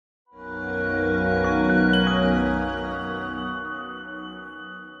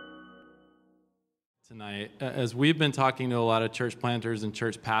tonight. As we've been talking to a lot of church planters and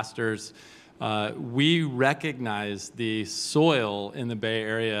church pastors, we recognize the soil in the Bay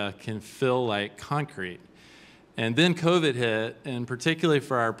Area can feel like concrete. And then COVID hit, and particularly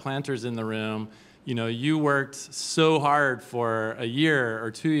for our planters in the room, you know, you worked so hard for a year or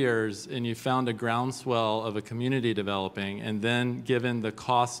 2 years, and you found a groundswell of a community developing. And then given the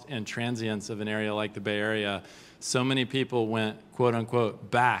cost and transience of an area like the Bay Area, so many people went, quote unquote,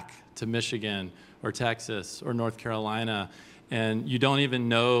 back to Michigan or Texas or North Carolina, and you don't even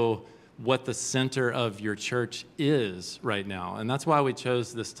know what the center of your church is right now. And that's why we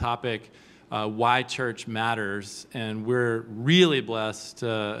chose this topic, why church matters. And we're really blessed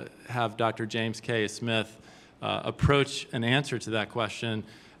to have Dr. James K. Smith approach an answer to that question.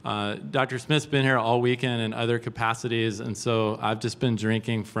 Dr. Smith's been here all weekend in other capacities, and so I've just been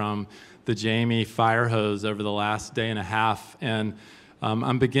drinking from the Jamie fire hose over the last day and a half. And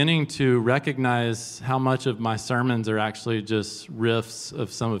I'm beginning to recognize how much of my sermons are actually just riffs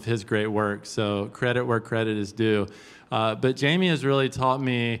of some of his great work. So credit where credit is due. But Jamie has really taught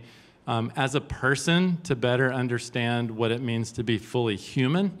me as a person to better understand what it means to be fully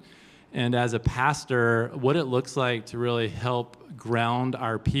human, and as a pastor, what it looks like to really help ground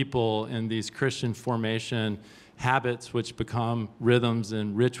our people in these Christian formation habits which become rhythms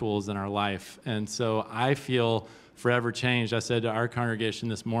and rituals in our life. And so I feel forever changed. I said to our congregation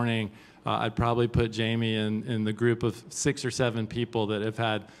this morning, I'd probably put Jamie in the group of 6 or 7 people that have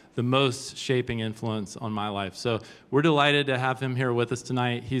had the most shaping influence on my life. So we're delighted to have him here with us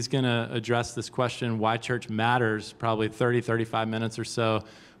tonight. He's going to address this question, why church matters, probably 30, 35 minutes or so.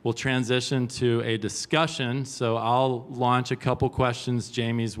 We'll transition to a discussion. So I'll launch a couple questions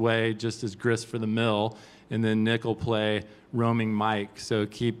Jamie's way, just as grist for the mill, and then Nick will play roaming mic. So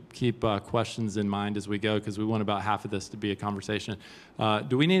keep questions in mind as we go, because we want about half of this to be a conversation.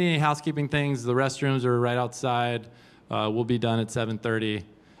 Do we need any housekeeping things? The restrooms are right outside. We'll be done at 7:30.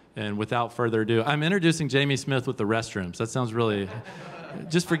 And without further ado, I'm introducing Jamie Smith with the restrooms. That sounds really,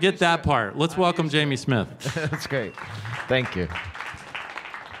 just forget that part. Let's welcome Jamie Smith. That's great. Thank you.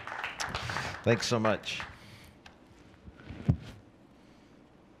 Thanks so much.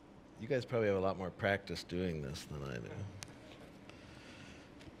 You guys probably have a lot more practice doing this than I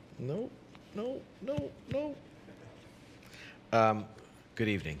do. No. Good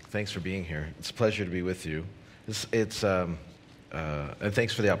evening. Thanks for being here. It's a pleasure to be with you. And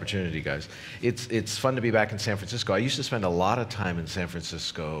thanks for the opportunity, guys. It's fun to be back in San Francisco. I used to spend a lot of time in San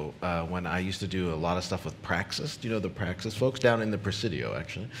Francisco when I used to do a lot of stuff with Praxis. Do you know the Praxis folks? Down in the Presidio,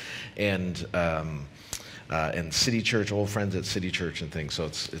 actually. And City Church, old friends at City Church and things, so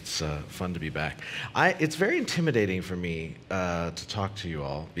it's fun to be back. It's very intimidating for me to talk to you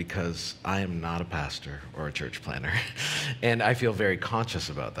all because I am not a pastor or a church planner, and I feel very conscious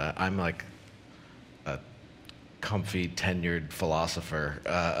about that. I'm like a comfy, tenured philosopher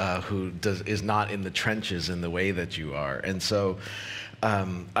who is not in the trenches in the way that you are, and so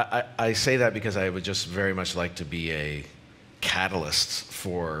I say that because I would just very much like to be a catalysts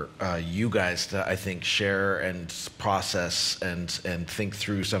for you guys to, I think, share and process and think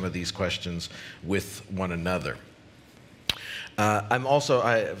through some of these questions with one another.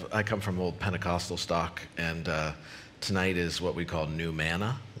 I come from old Pentecostal stock, and tonight is what we call new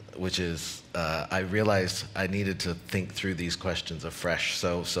manna, which is I realized I needed to think through these questions afresh.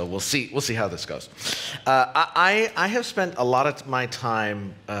 So we'll see how this goes. I have spent a lot of my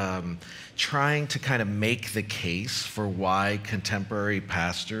time trying to kind of make the case for why contemporary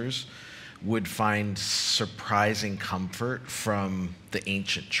pastors would find surprising comfort from the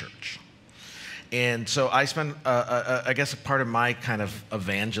ancient church. And so I spend, I guess a part of my kind of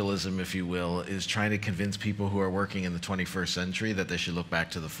evangelism, if you will, is trying to convince people who are working in the 21st century that they should look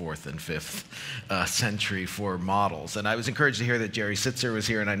back to the 4th and 5th century for models. And I was encouraged to hear that Jerry Sitzer was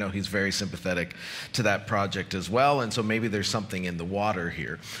here, and I know he's very sympathetic to that project as well. And so maybe there's something in the water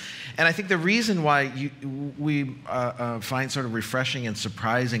here. And I think the reason why we find sort of refreshing and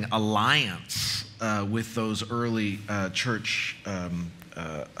surprising alliance with those early church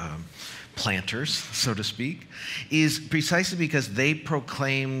planters, so to speak, is precisely because they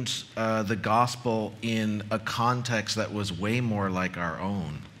proclaimed the gospel in a context that was way more like our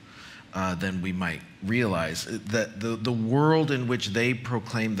own than we might realize. That the world in which they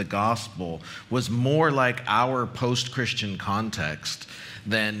proclaimed the gospel was more like our post-Christian context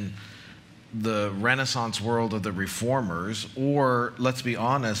than the Renaissance world of the Reformers, or, let's be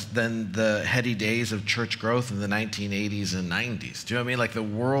honest, than the heady days of church growth in the 1980s and 90s. Do you know what I mean? Like, the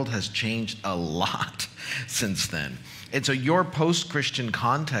world has changed a lot since then. And so your post-Christian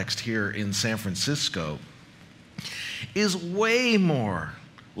context here in San Francisco is way more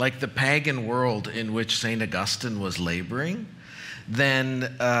like the pagan world in which St. Augustine was laboring,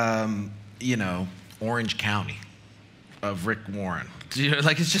 than, Orange County of Rick Warren.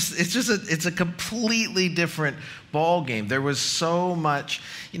 Like it's a completely different ball game. There was so much,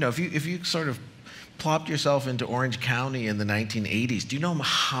 if you sort of plopped yourself into Orange County in the 1980s, do you know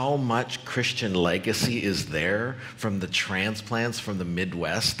how much Christian legacy is there from the transplants from the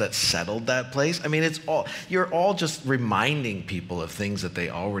Midwest that settled that place? I mean, you're all just reminding people of things that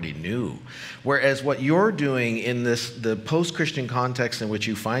they already knew. Whereas what you're doing in the post-Christian context in which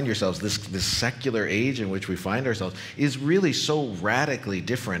you find yourselves, this secular age in which we find ourselves, is really so radically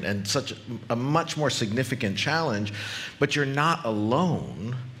different and such a much more significant challenge. But you're not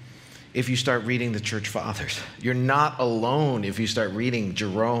alone if you start reading the church fathers. You're not alone if you start reading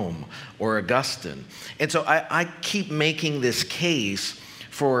Jerome or Augustine. And so I keep making this case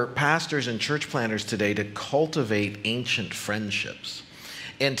for pastors and church planters today to cultivate ancient friendships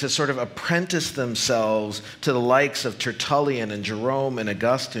and to sort of apprentice themselves to the likes of Tertullian and Jerome and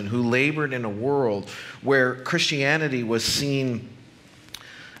Augustine, who labored in a world where Christianity was seen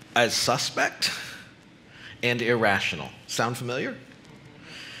as suspect and irrational. Sound familiar?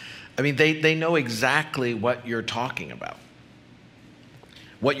 I mean, they know exactly what you're talking about,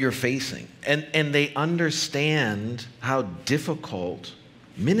 what you're facing. And they understand how difficult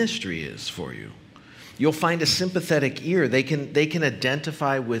ministry is for you. You'll find a sympathetic ear. They can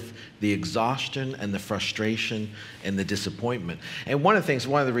identify with the exhaustion and the frustration and the disappointment. And one of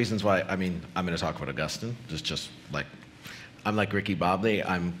the reasons why, I'm going to talk about Augustine, just like, I'm like Ricky Bobley.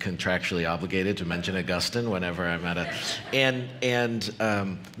 I'm contractually obligated to mention Augustine whenever I'm at a... And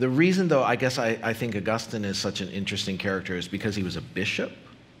the reason, though, I guess I think Augustine is such an interesting character is because he was a bishop.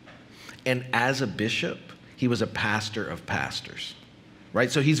 And as a bishop, he was a pastor of pastors, right?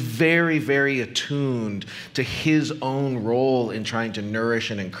 So he's very, very attuned to his own role in trying to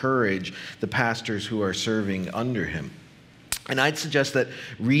nourish and encourage the pastors who are serving under him. And I'd suggest that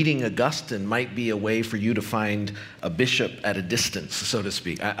reading Augustine might be a way for you to find a bishop at a distance, so to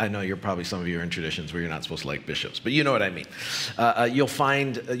speak. I know some of you are in traditions where you're not supposed to like bishops, but you know what I mean. You'll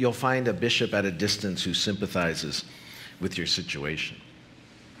find a bishop at a distance who sympathizes with your situation.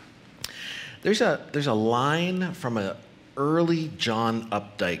 There's a line from an early John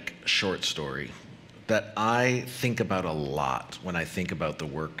Updike short story that I think about a lot when I think about the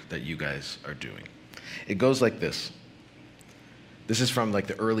work that you guys are doing. It goes like this. This is from like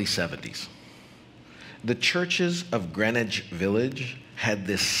the early 70s. The churches of Greenwich Village had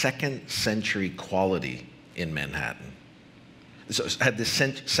this second century quality in Manhattan. So it had this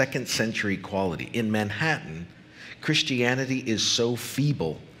second century quality. In Manhattan, Christianity is so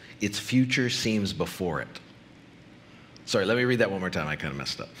feeble, its future seems before it. Sorry, let me read that one more time. I kind of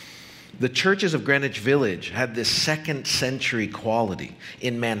messed up. The churches of Greenwich Village had this second century quality.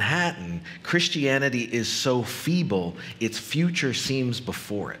 In Manhattan, Christianity is so feeble, its future seems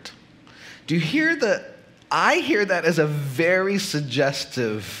before it. Do you hear I hear that as a very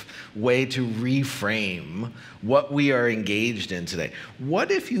suggestive way to reframe what we are engaged in today.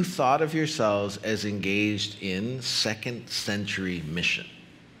 What if you thought of yourselves as engaged in second century mission?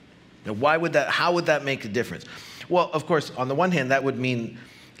 Now, how would that make a difference? Well, of course, on the one hand, that would mean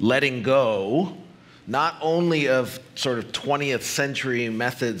letting go, not only of sort of 20th century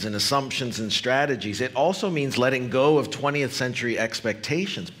methods and assumptions and strategies, it also means letting go of 20th century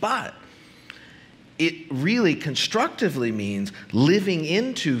expectations. But it really constructively means living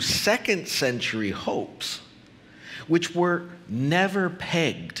into second century hopes, which were never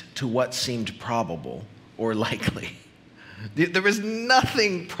pegged to what seemed probable or likely. There was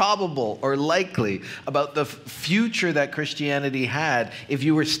nothing probable or likely about the future that Christianity had if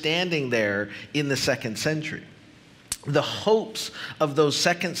you were standing there in the second century. The hopes of those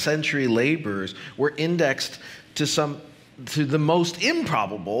second century laborers were indexed to the most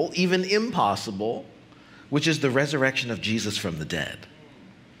improbable, even impossible, which is the resurrection of Jesus from the dead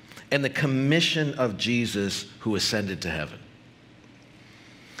and the commission of Jesus who ascended to heaven.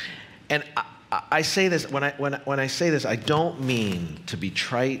 And I say this, when I say this, I don't mean to be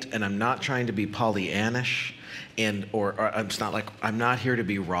trite, and I'm not trying to be Pollyannish, or I'm not here to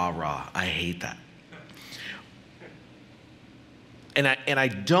be rah-rah. I hate that. And I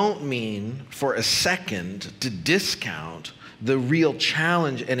don't mean for a second to discount the real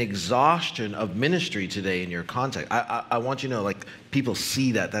challenge and exhaustion of ministry today in your context. I want you to know, like, people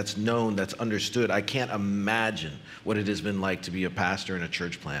see that's known, that's understood. I can't imagine what it has been like to be a pastor and a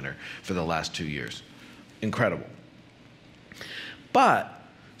church planter for the last 2 years. Incredible. But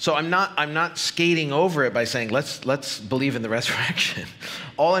So I'm not skating over it by saying let's believe in the resurrection.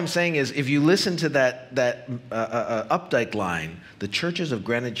 All I'm saying is if you listen to that Updike line, the churches of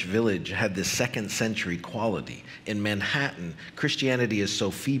Greenwich Village had this second century quality. In Manhattan, Christianity is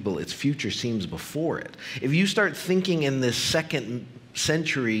so feeble its future seems before it. If you start thinking in this second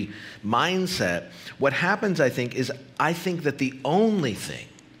century mindset, what happens, I think that the only thing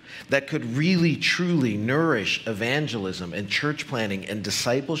that could really, truly nourish evangelism and church planting and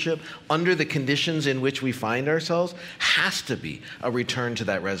discipleship under the conditions in which we find ourselves has to be a return to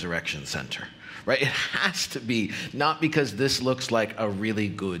that resurrection center, right? It has to be, not because this looks like a really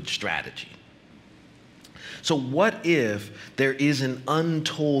good strategy. So what if there is an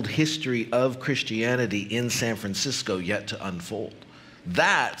untold history of Christianity in San Francisco yet to unfold?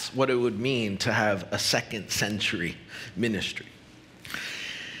 That's what it would mean to have a second century ministry.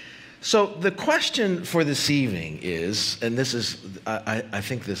 So the question for this evening is, and this is, I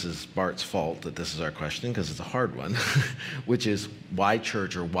think this is Bart's fault that this is our question because it's a hard one, which is why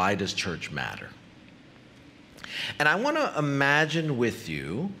church, or why does church matter? And I want to imagine with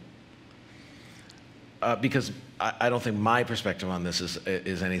you, because I don't think my perspective on this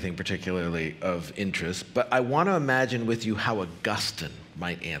is anything particularly of interest, but I want to imagine with you how Augustine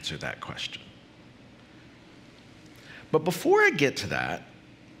might answer that question. But before I get to that,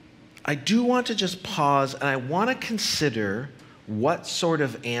 I do want to just pause and I want to consider what sort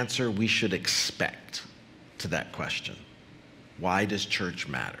of answer we should expect to that question. Why does church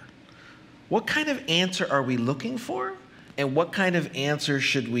matter? What kind of answer are we looking for? And what kind of answer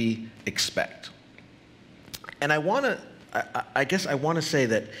should we expect? And I guess I want to say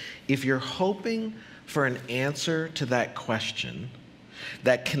that if you're hoping for an answer to that question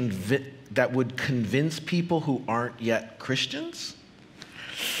that would convince people who aren't yet Christians,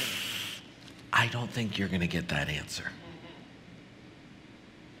 I don't think you're going to get that answer.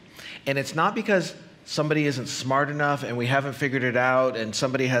 And it's not because somebody isn't smart enough and we haven't figured it out and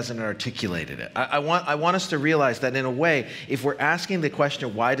somebody hasn't articulated it. I want us to realize that in a way, if we're asking the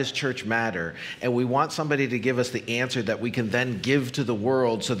question, why does church matter? And we want somebody to give us the answer that we can then give to the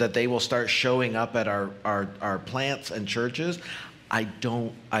world so that they will start showing up at our plants and churches,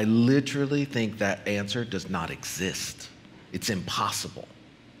 I literally think that answer does not exist. It's impossible.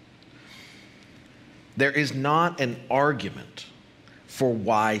 There is not an argument for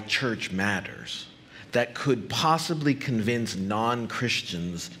why church matters that could possibly convince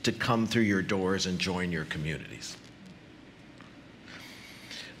non-Christians to come through your doors and join your communities.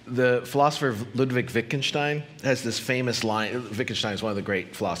 The philosopher Ludwig Wittgenstein has this famous line. Wittgenstein is one of the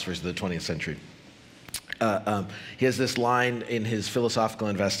great philosophers of the 20th century. He has this line in his philosophical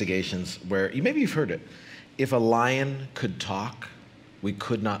investigations where, maybe you've heard it, if a lion could talk, we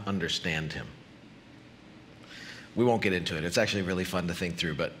could not understand him. We won't get into it. It's actually really fun to think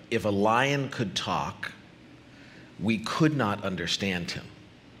through. But if a lion could talk, we could not understand him.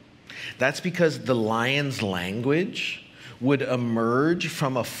 That's because the lion's language would emerge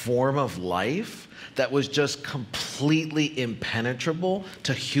from a form of life that was just completely impenetrable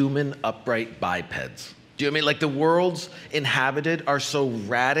to human upright bipeds. Do you know what I mean? Like the worlds inhabited are so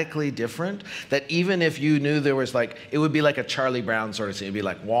radically different that even if you knew there was it would be like a Charlie Brown sort of thing. It'd be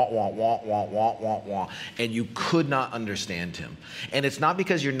like wah, wah, wah, wah, wah, wah, wah, and you could not understand him. And it's not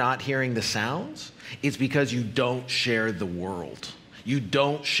because you're not hearing the sounds, it's because you don't share the world. You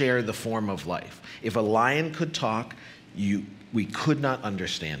don't share the form of life. If a lion could talk, we could not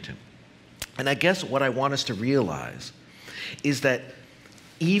understand him. And I guess what I want us to realize is that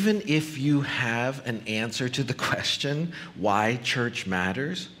even if you have an answer to the question why church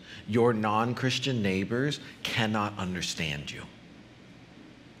matters, your non-Christian neighbors cannot understand you.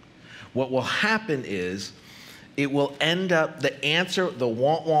 What will happen is it will end up, the answer, the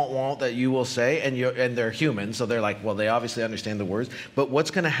want, want, want that you will say, and they're human, so they're like, well, they obviously understand the words, but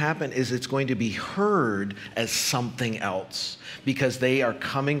what's going to happen is it's going to be heard as something else because they are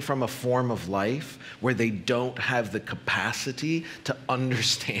coming from a form of life where they don't have the capacity to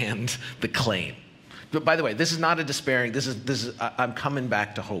understand the claim. But by the way, this is not a despairing, I'm coming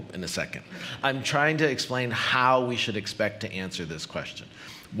back to hope in a second. I'm trying to explain how we should expect to answer this question.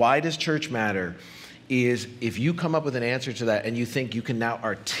 Why does church matter? Is if you come up with an answer to that and you think you can now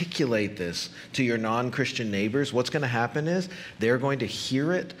articulate this to your non-Christian neighbors, what's going to happen is they're going to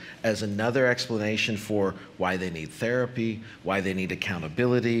hear it as another explanation for why they need therapy, why they need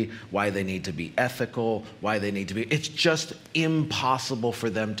accountability, why they need to be ethical, why they need to be... It's just impossible for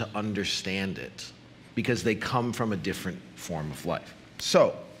them to understand it because they come from a different form of life.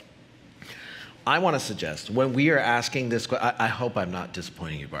 So, I want to suggest when we are asking this, I hope I'm not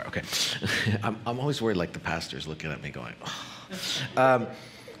disappointing you, Bart. Okay, I'm always worried like the pastor's looking at me going, oh.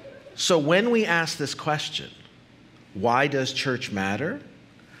 So when we ask this question, why does church matter?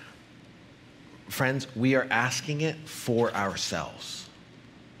 Friends, we are asking it for ourselves.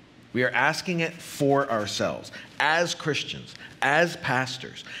 We are asking it for ourselves as Christians, as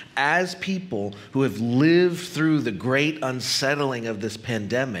pastors, as people who have lived through the great unsettling of this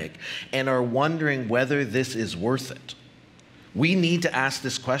pandemic and are wondering whether this is worth it. We need to ask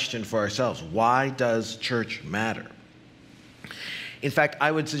this question for ourselves. Why does church matter? In fact,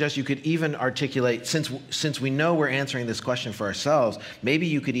 I would suggest you could even articulate, since we know we're answering this question for ourselves, maybe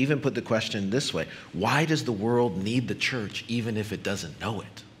you could even put the question this way: why does the world need the church even if it doesn't know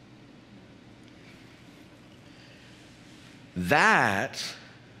it? That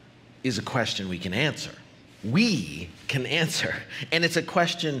is a question we can answer. We can answer. And it's a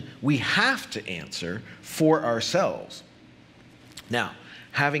question we have to answer for ourselves. Now,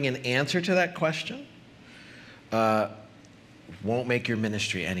 having an answer to that question won't make your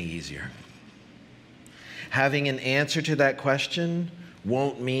ministry any easier. Having an answer to that question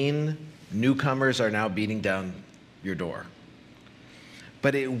won't mean newcomers are now beating down your door.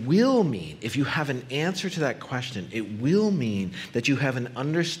 But it will mean, if you have an answer to that question, it will mean that you have an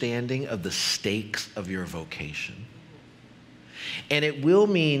understanding of the stakes of your vocation. And it will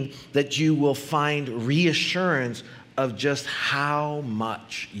mean that you will find reassurance of just how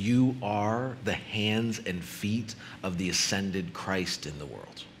much you are the hands and feet of the ascended Christ in the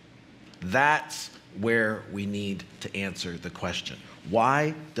world. That's where we need to answer the question.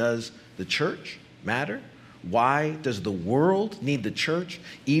 Why does the church matter? Why does the world need the church,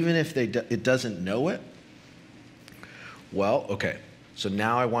 even if it doesn't know it? Well, okay. So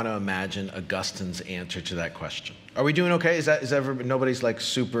now I want to imagine Augustine's answer to that question. Are we doing okay? Is everybody, nobody's like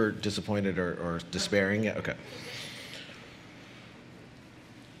super disappointed or despairing yet? Okay.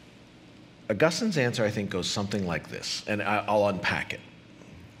 Augustine's answer, I think, goes something like this, and I'll unpack it.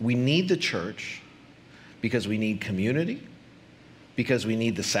 We need the church because we need community, because we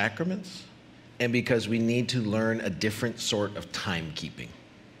need the sacraments, and because we need to learn a different sort of timekeeping.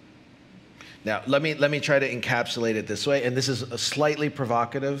 Now, let me try to encapsulate it this way, and this is slightly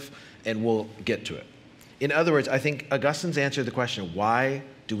provocative, and we'll get to it. In other words, I think Augustine's answer to the question, why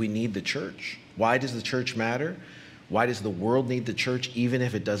do we need the church? Why does the church matter? Why does the world need the church even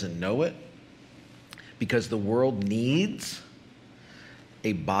if it doesn't know it? Because the world needs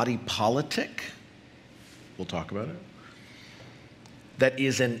a body politic, we'll talk about it, that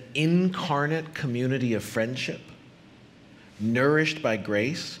is an incarnate community of friendship, nourished by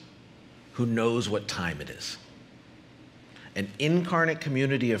grace, who knows what time it is. An incarnate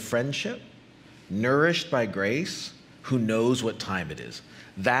community of friendship, nourished by grace, who knows what time it is.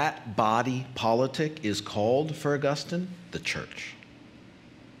 That body politic is called, for Augustine, the church.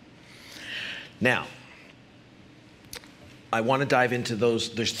 Now, I want to dive into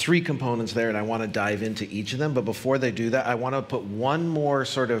those. There's three components there, and I want to dive into each of them. But before they do that, I want to put one more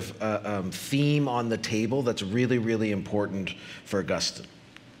sort of theme on the table that's really, really important for Augustine.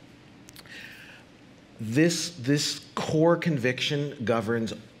 This core conviction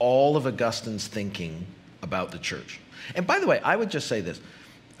governs all of Augustine's thinking about the church. And by the way, I would just say this.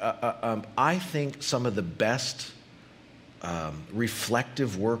 I think some of the best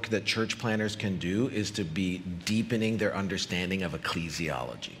reflective work that church planners can do is to be deepening their understanding of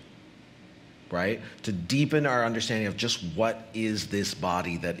ecclesiology, right? To deepen our understanding of just what is this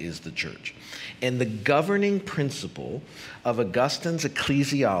body that is the church. And the governing principle of Augustine's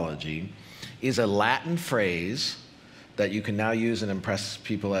ecclesiology is a Latin phrase that you can now use and impress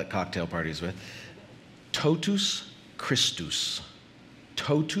people at cocktail parties with: totus Christus.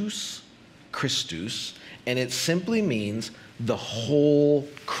 Totus Christus. And it simply means the whole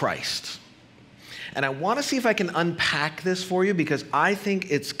Christ. And I want to see if I can unpack this for you, because I think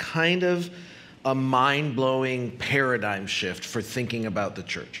it's kind of a mind-blowing paradigm shift for thinking about the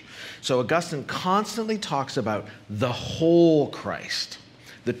church. So Augustine constantly talks about the whole Christ,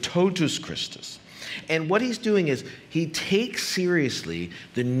 the totus Christus. And what he's doing is he takes seriously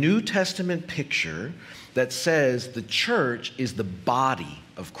the New Testament picture that says the church is the body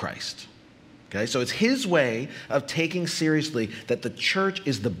of Christ. Okay, so it's his way of taking seriously that the church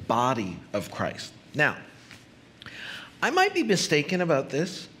is the body of Christ. Now, I might be mistaken about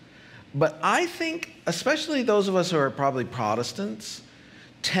this, but I think, especially those of us who are probably Protestants,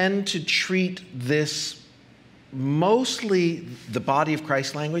 tend to treat this mostly, the body of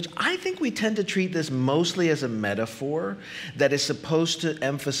Christ language, I think we tend to treat this mostly as a metaphor that is supposed to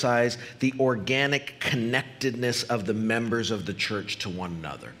emphasize the organic connectedness of the members of the church to one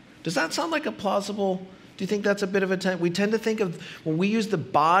another. Does that sound like a plausible Do you think that's a bit of a we tend to think of, when we use the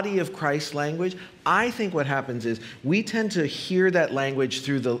body of Christ language, I think what happens is we tend to hear that language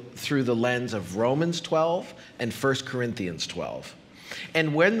through the lens of Romans 12 and 1 Corinthians 12.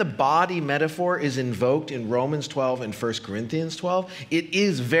 And when the body metaphor is invoked in Romans 12 and 1 Corinthians 12, it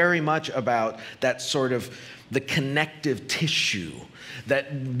is very much about that sort of the connective tissue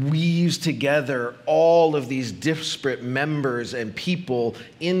that weaves together all of these disparate members and people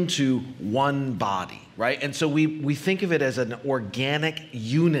into one body, right? And so we think of it as an organic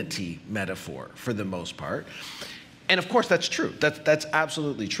unity metaphor for the most part. And of course, that's true. That's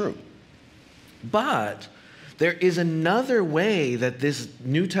absolutely true. But there is another way that this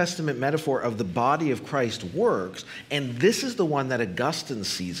New Testament metaphor of the body of Christ works, and this is the one that Augustine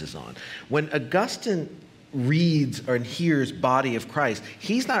seizes on. When Augustine reads or hears body of Christ,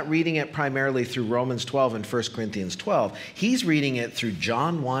 he's not reading it primarily through Romans 12 and 1 Corinthians 12. He's reading it through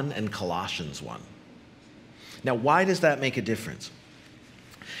John 1 and Colossians 1. Now, why does that make a difference?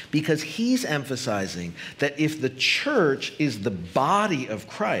 Because he's emphasizing that if the church is the body of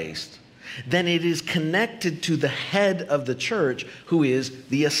Christ, then it is connected to the head of the church, who is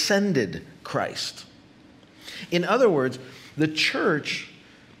the ascended Christ. In other words, the church,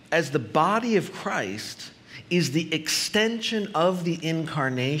 as the body of Christ, is the extension of the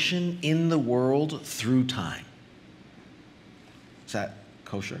incarnation in the world through time. Is that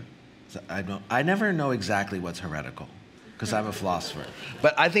kosher? I never know exactly what's heretical, because I'm a philosopher.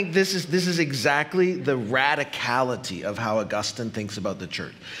 But I think this is exactly the radicality of how Augustine thinks about the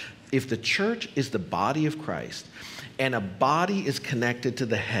church. If the church is the body of Christ, and a body is connected to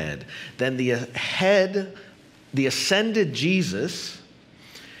the head, then the head, the ascended Jesus,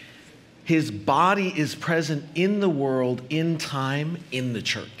 his body is present in the world, in time, in the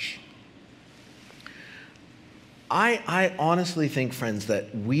church. I honestly think, friends,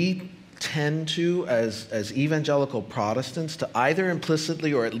 that we tend to, as evangelical Protestants, to either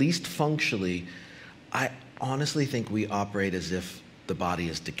implicitly or at least functionally, I honestly think we operate as if the body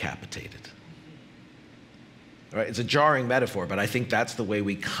is decapitated. Right? It's a jarring metaphor, but I think that's the way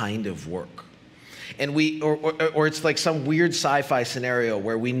we kind of work. And or it's like some weird sci-fi scenario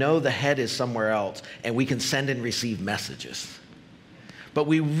where we know the head is somewhere else and we can send and receive messages. But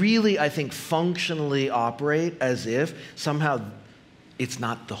we really, I think, functionally operate as if somehow it's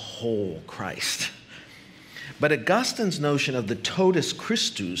not the whole Christ. But Augustine's notion of the totus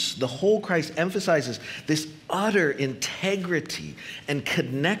Christus, the whole Christ, emphasizes this utter integrity and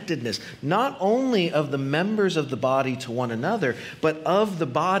connectedness, not only of the members of the body to one another, but of the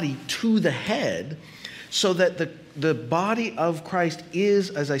body to the head, so that the body of Christ is,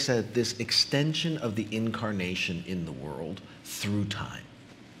 as I said, this extension of the incarnation in the world through time.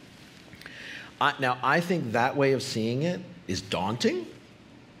 Now, I think that way of seeing it is daunting,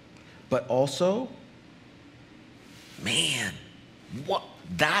 but also, man,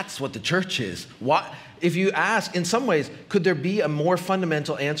 that's what the church is. If you ask, in some ways, could there be a more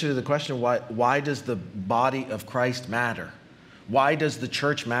fundamental answer to the question, why does the body of Christ matter? Why does the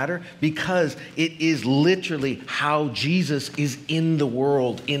church matter? Because it is literally how Jesus is in the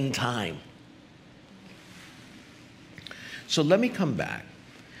world in time. So let me come back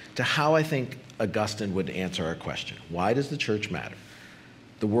to how I think Augustine would answer our question. Why does the church matter?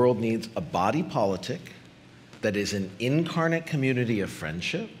 The world needs a body politic that is an incarnate community of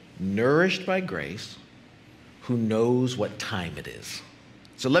friendship, nourished by grace, who knows what time it is.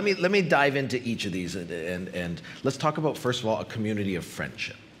 So let me dive into each of these, and let's talk about, first of all, a community of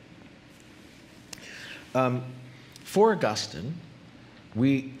friendship. For Augustine,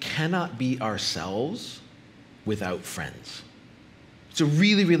 we cannot be ourselves without friends. It's a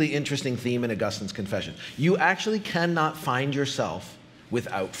really, really interesting theme in Augustine's Confession. You actually cannot find yourself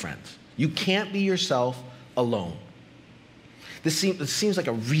without friends. You can't be yourself alone. This seems like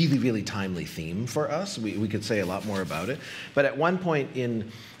a really, really timely theme for us. We could say a lot more about it. But at one point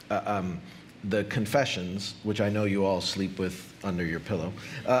in the Confessions, which I know you all sleep with under your pillow,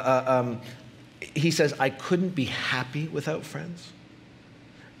 he says, I couldn't be happy without friends.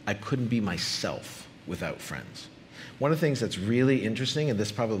 I couldn't be myself without friends. One of the things that's really interesting, and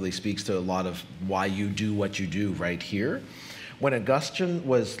this probably speaks to a lot of why you do what you do right here, when Augustine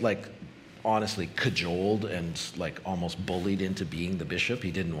was honestly cajoled and almost bullied into being the bishop,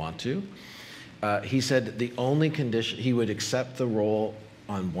 he didn't want to, he said the only condition, he would accept the role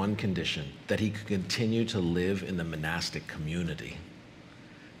on one condition, that he could continue to live in the monastic community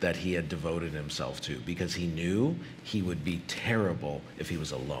that he had devoted himself to, because he knew he would be terrible if he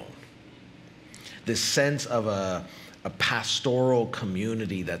was alone. This sense of a pastoral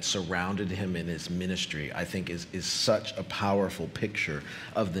community that surrounded him in his ministry, I think is such a powerful picture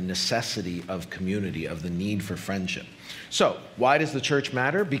of the necessity of community, of the need for friendship. So, why does the church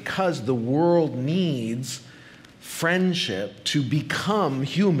matter? Because the world needs friendship to become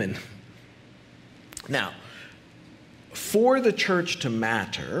human. Now, for the church to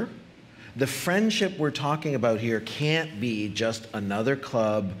matter, the friendship we're talking about here can't be just another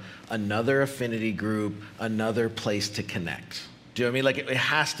club, another affinity group, another place to connect. Do you know what I mean? Like, it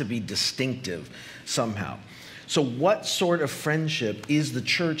has to be distinctive somehow. So what sort of friendship is the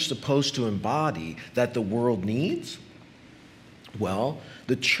church supposed to embody that the world needs? Well,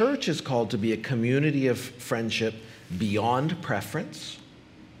 the church is called to be a community of friendship beyond preference,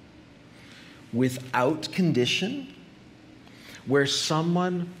 without condition, where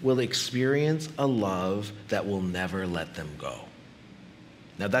someone will experience a love that will never let them go.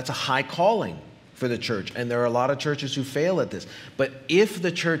 Now, that's a high calling for the church, and there are a lot of churches who fail at this. But if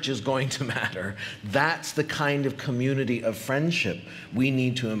the church is going to matter, that's the kind of community of friendship we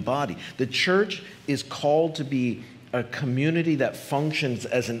need to embody. The church is called to be a community that functions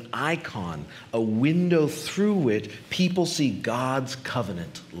as an icon, a window through which people see God's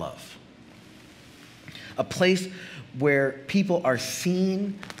covenant love. A place where people are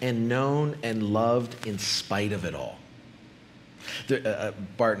seen and known and loved in spite of it all.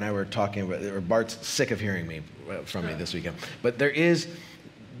 Bart and I were talking about, or Bart's sick of hearing from me this weekend, but do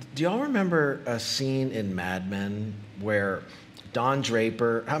y'all remember a scene in Mad Men where Don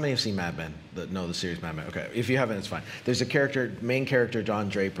Draper, how many have seen Mad Men? The series Mad Men? Okay, if you haven't, it's fine. There's a main character, Don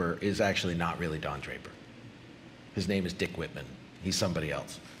Draper, is actually not really Don Draper. His name is Dick Whitman. He's somebody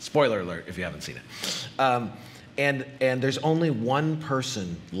else. Spoiler alert if you haven't seen it. And there's only one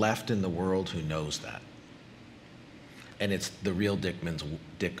person left in the world who knows that. And it's the real Dick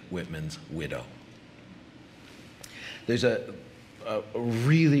Whitman's widow. There's a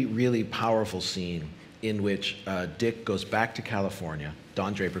really, really powerful scene in which Dick goes back to California.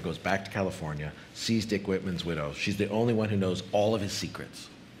 Don Draper goes back to California, sees Dick Whitman's widow. She's the only one who knows all of his secrets.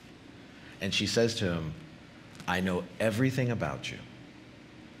 And she says to him, "I know everything about you,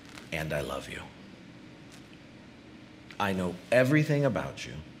 and I love you. I know everything about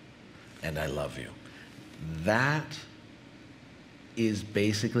you, and I love you." That is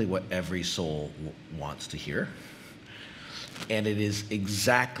basically what every soul wants to hear. And it is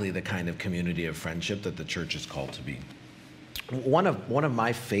exactly the kind of community of friendship that the church is called to be. One of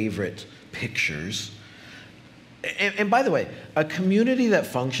my favorite pictures, and by the way, a community that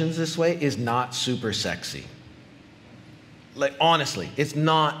functions this way is not super sexy. Like, honestly, it's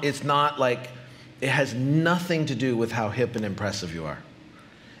not like, it has nothing to do with how hip and impressive you are.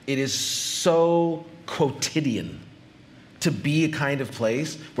 It is so quotidian to be a kind of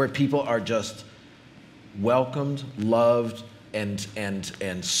place where people are just welcomed, loved, and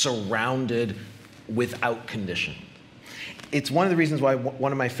surrounded without condition. It's one of the reasons why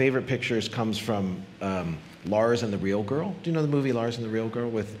one of my favorite pictures comes from Lars and the Real Girl. Do you know the movie Lars and the Real Girl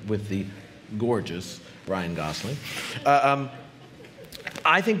with the gorgeous Ryan Gosling?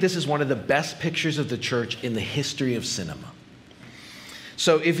 I think this is one of the best pictures of the church in the history of cinema.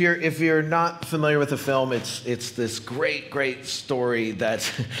 So if you're not familiar with the film, it's this great story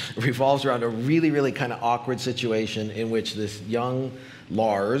that revolves around a really, really kind of awkward situation in which this young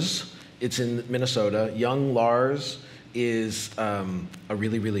Lars, it's in Minnesota, young Lars is a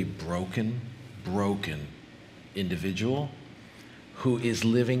really, really broken individual who is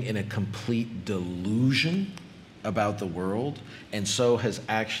living in a complete delusion about the world, and so has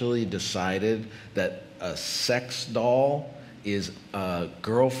actually decided that a sex doll is a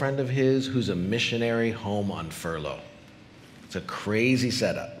girlfriend of his who's a missionary home on furlough. It's a crazy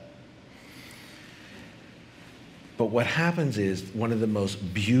setup. But what happens is one of the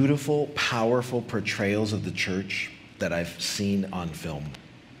most beautiful, powerful portrayals of the church that I've seen on film.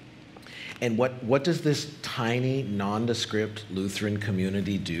 And what does this tiny, nondescript Lutheran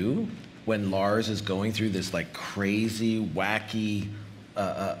community do when Lars is going through this like crazy, wacky,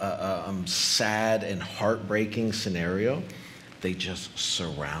 sad and heartbreaking scenario? They just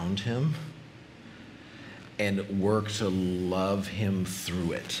surround him and work to love him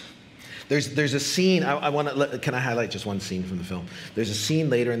through it. There's a scene, can I highlight just one scene from the film? There's a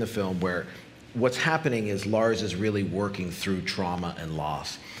scene later in the film where what's happening is Lars is really working through trauma and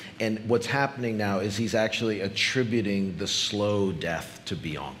loss. And what's happening now is he's actually attributing the slow death to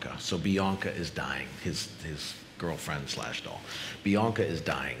Bianca. So Bianca is dying, his girlfriend / doll. Bianca is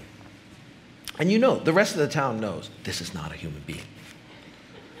dying. And the rest of the town knows this is not a human being.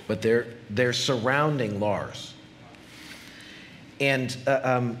 But they're surrounding Lars. And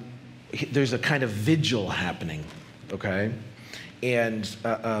there's a kind of vigil happening okay? And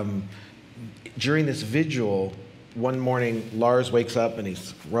during this vigil, one morning, Lars wakes up and he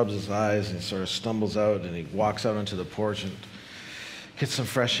rubs his eyes and he sort of stumbles out and he walks out onto the porch and gets some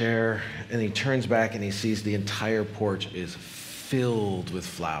fresh air, and he turns back and he sees the entire porch is filled with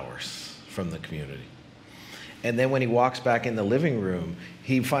flowers from the community. And then when he walks back in the living room,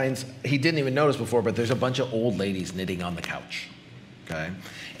 he finds, he didn't even notice before, but there's a bunch of old ladies knitting on the couch, okay?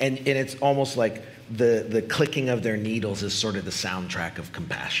 And it's almost like the clicking of their needles is sort of the soundtrack of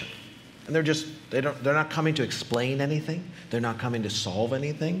compassion. And they're not coming to explain anything. They're not coming to solve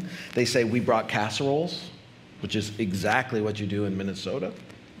anything. They say, we brought casseroles, which is exactly what you do in Minnesota.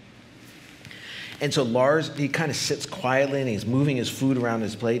 And so Lars, he kind of sits quietly and he's moving his food around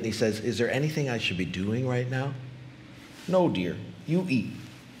his plate and he says, is there anything I should be doing right now? No, dear, you eat,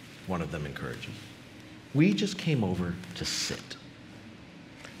 one of them encourages. We just came over to sit.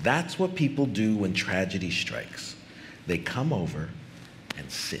 That's what people do when tragedy strikes. They come over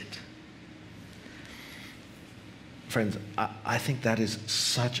and sit. Friends, I think that is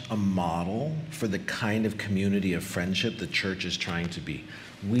such a model for the kind of community of friendship the church is trying to be.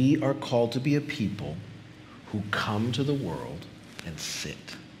 We are called to be a people who come to the world and sit.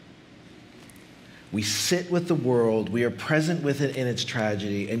 We sit with the world, we are present with it in its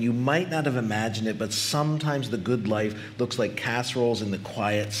tragedy, and you might not have imagined it, but sometimes the good life looks like casseroles in the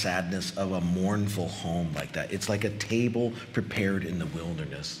quiet sadness of a mournful home like that. It's like a table prepared in the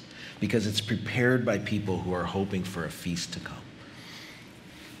wilderness, because it's prepared by people who are hoping for a feast to come.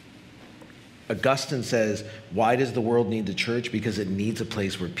 Augustine says, why does the world need the church? Because it needs a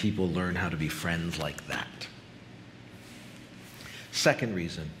place where people learn how to be friends like that. Second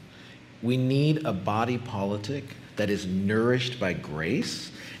reason, we need a body politic that is nourished by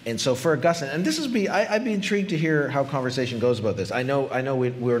grace. And so for Augustine, and this is I'd be intrigued to hear how conversation goes about this. I know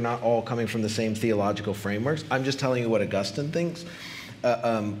we're not all coming from the same theological frameworks. I'm just telling you what Augustine thinks.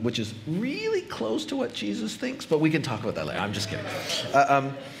 Which is really close to what Jesus thinks, but we can talk about that later. I'm just kidding.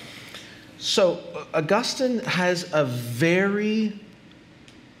 So Augustine has a very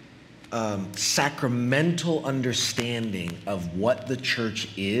sacramental understanding of what the church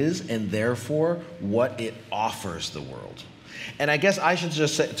is and therefore what it offers the world. And I guess I should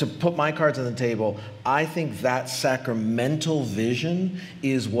just say, to put my cards on the table, I think that sacramental vision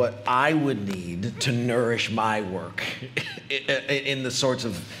is what I would need to nourish my work in the sorts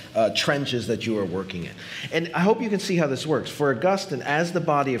of trenches that you are working in. And I hope you can see how this works. For Augustine, as the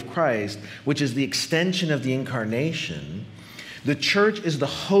body of Christ, which is the extension of the incarnation, the church is the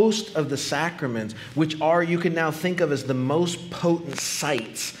host of the sacraments, which are, you can now think of as the most potent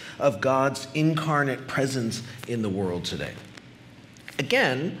sites of God's incarnate presence in the world today.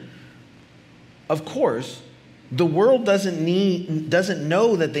 Again, of course, the world doesn't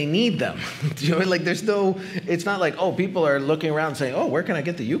know that they need them. You know, like it's not like, oh, people are looking around saying, oh, where can I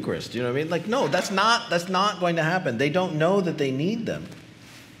get the Eucharist? You know what I mean? Like, no, that's not going to happen. They don't know that they need them.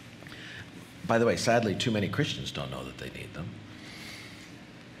 By the way, sadly, too many Christians don't know that they need them.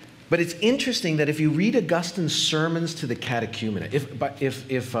 But it's interesting that if you read Augustine's sermons to the catechumenate,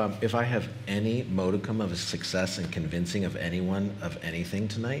 if I have any modicum of success in convincing of anyone of anything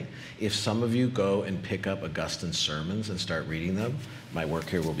tonight, if some of you go and pick up Augustine's sermons and start reading them, my work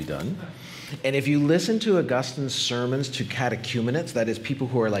here will be done. And if you listen to Augustine's sermons to catechumenates, that is people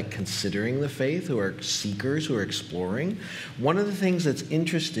who are like considering the faith, who are seekers, who are exploring, one of the things that's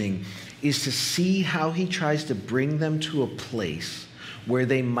interesting is to see how he tries to bring them to a place where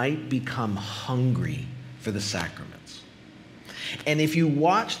they might become hungry for the sacraments. And if you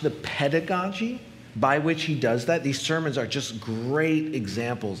watch the pedagogy by which he does that, these sermons are just great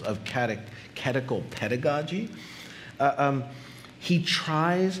examples of catechetical pedagogy. He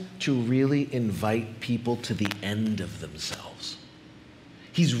tries to really invite people to the end of themselves.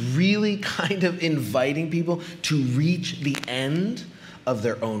 He's really kind of inviting people to reach the end of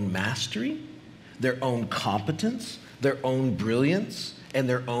their own mastery, their own competence, their own brilliance, and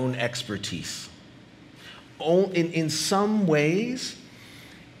their own expertise. In some ways,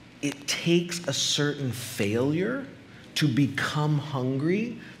 it takes a certain failure to become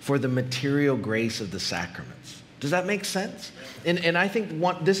hungry for the material grace of the sacraments. Does that make sense? And I think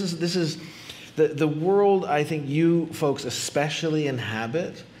this is the world I think you folks especially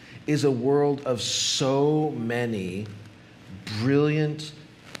inhabit is a world of so many brilliant,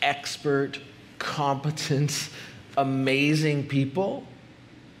 expert, competent, amazing people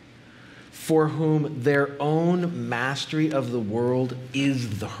for whom their own mastery of the world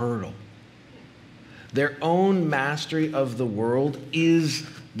is the hurdle. Their own mastery of the world is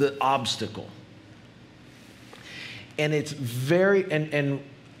the obstacle. And it's very,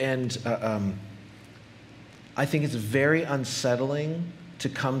 I think it's very unsettling to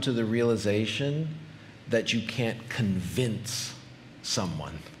come to the realization that you can't convince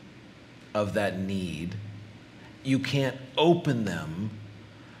someone of that need. You can't open them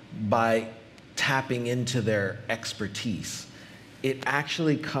by tapping into their expertise. It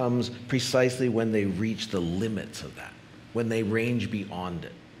actually comes precisely when they reach the limits of that, when they range beyond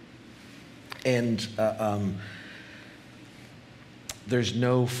it. And there's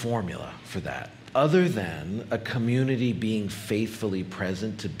no formula for that, other than a community being faithfully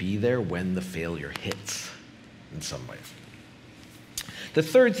present to be there when the failure hits in some ways. The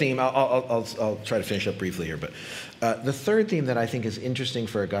third theme, I'll try to finish up briefly here, but the third theme that I think is interesting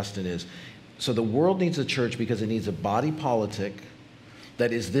for Augustine is, so the world needs a church because it needs a body politic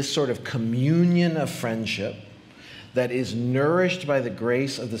that is this sort of communion of friendship that is nourished by the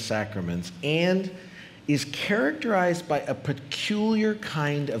grace of the sacraments and is characterized by a peculiar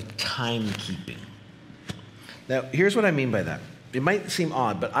kind of timekeeping. Now, here's what I mean by that. It might seem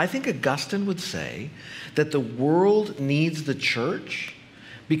odd, but I think Augustine would say that the world needs the church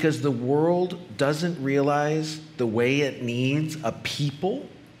because the world doesn't realize the way it needs a people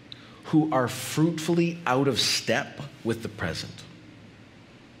who are fruitfully out of step with the present.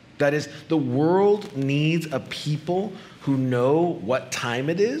 That is, the world needs a people who know what time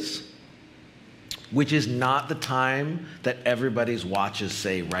it is, which is not the time that everybody's watches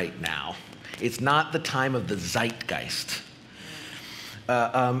say right now. It's not the time of the zeitgeist.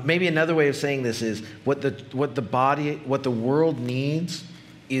 Maybe another way of saying this is what the world needs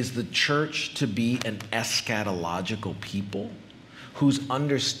is the church to be an eschatological people whose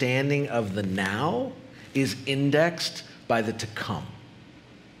understanding of the now is indexed by the to come,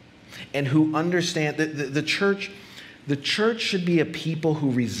 and who understand that the church should be a people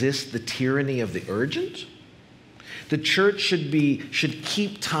who resist the tyranny of the urgent. The church should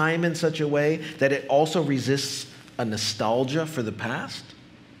keep time in such a way that it also resists a nostalgia for the past.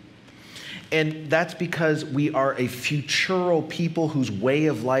 And that's because we are a futural people whose way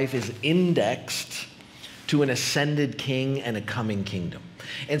of life is indexed to an ascended king and a coming kingdom.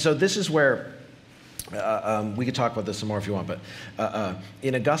 And so this is where, we could talk about this some more if you want, but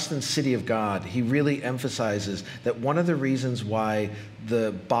in Augustine's City of God, he really emphasizes that one of the reasons why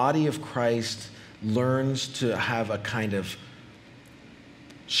the body of Christ learns to have a kind of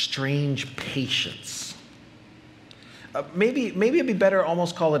strange patience. Maybe it'd be better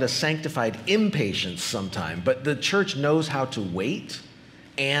almost call it a sanctified impatience sometime, but the church knows how to wait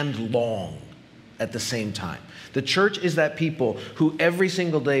and long at the same time. The church is that people who every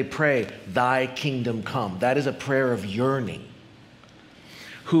single day pray, "Thy kingdom come." That is a prayer of yearning.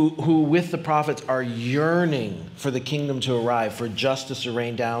 Who with the prophets are yearning for the kingdom to arrive, for justice to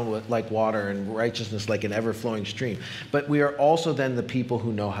rain down like water and righteousness like an ever-flowing stream. But we are also then the people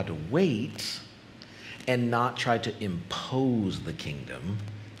who know how to wait and not try to impose the kingdom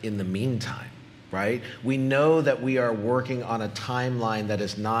in the meantime, right? We know that we are working on a timeline that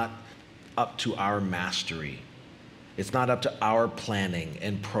is not up to our mastery. It's not up to our planning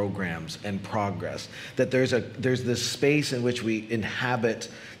and programs and progress. That there's this space in which we inhabit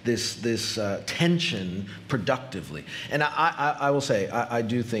this tension productively. And I will say, I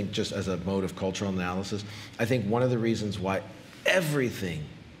do think, just as a mode of cultural analysis, I think one of the reasons why everything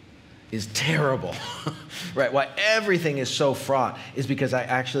is terrible, right? Why everything is so fraught is because I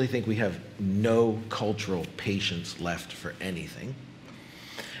actually think we have no cultural patience left for anything.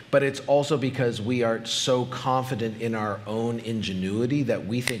 But it's also because we are so confident in our own ingenuity that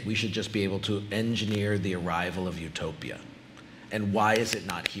we think we should just be able to engineer the arrival of utopia. And why is it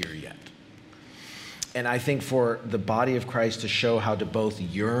not here yet? And I think for the body of Christ to show how to both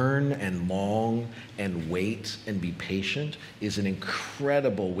yearn and long and wait and be patient is an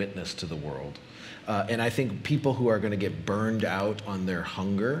incredible witness to the world. And I think people who are going to get burned out on their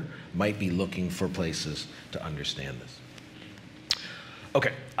hunger might be looking for places to understand this.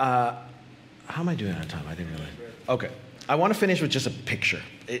 Okay, how am I doing on time? I didn't realize. Okay, I want to finish with just a picture.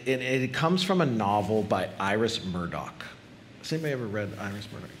 It comes from a novel by Iris Murdoch. Has anybody ever read Iris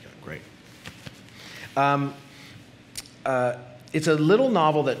Murdoch? Yeah, great. It's a little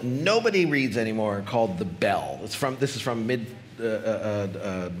novel that nobody reads anymore called The Bell. This is from mid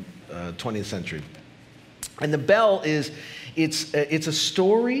 20th century. And The Bell it's a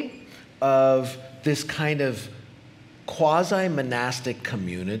story of this kind of quasi-monastic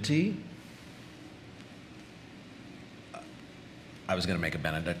community. I was going to make a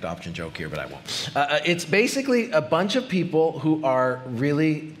Benedict option joke here, but I won't. It's basically a bunch of people who are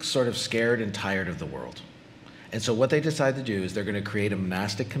really sort of scared and tired of the world. And so what they decide to do is they're going to create a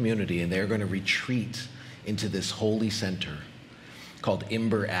monastic community, and they're going to retreat into this holy center called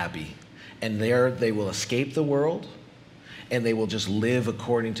Imber Abbey. And there they will escape the world, and they will just live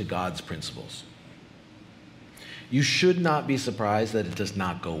according to God's principles. You should not be surprised that it does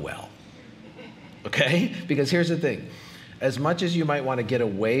not go well. Okay? Because here's the thing. As much as you might want to get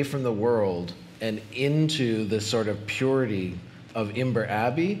away from the world and into the sort of purity of Imber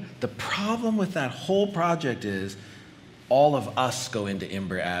Abbey, the problem with that whole project is all of us go into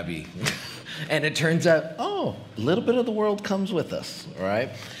Imber Abbey. And it turns out, oh, a little bit of the world comes with us, all right?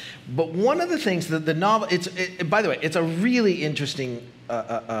 But one of the things that the novel, by the way, it's a really interesting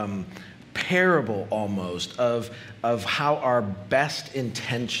parable almost of how our best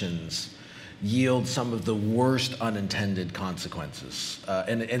intentions yield some of the worst unintended consequences.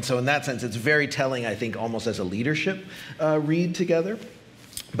 And so in that sense, it's very telling, I think, almost as a leadership read together.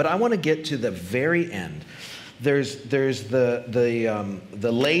 But I want to get to the very end. There's the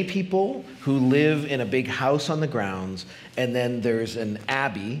lay people who live in a big house on the grounds, and then there's an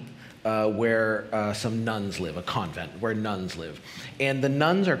abbey where some nuns live, a convent where nuns live. And the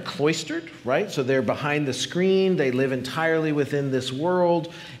nuns are cloistered, right? So they're behind the screen. They live entirely within this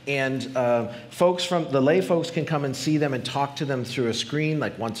world. And folks from the lay folks can come and see them and talk to them through a screen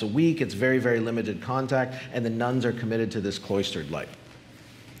like once a week. It's very, very limited contact. And the nuns are committed to this cloistered life.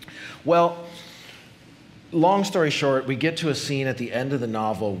 Well, long story short, we get to a scene at the end of the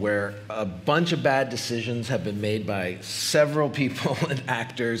novel where a bunch of bad decisions have been made by several people and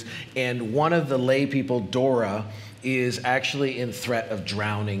actors, and one of the lay people, Dora, is actually in threat of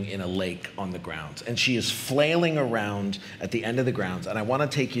drowning in a lake on the grounds. And she is flailing around at the end of the grounds. And I want to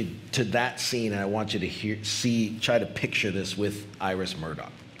take you to that scene, and I want you to try to picture this with Iris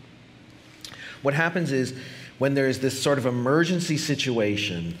Murdoch. What happens is, when there is this sort of emergency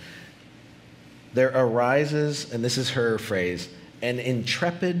situation, there arises, and this is her phrase, an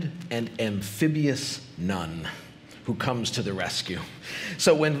intrepid and amphibious nun who comes to the rescue.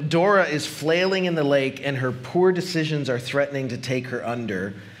 So when Dora is flailing in the lake and her poor decisions are threatening to take her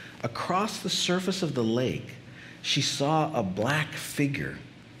under, across the surface of the lake, she saw a black figure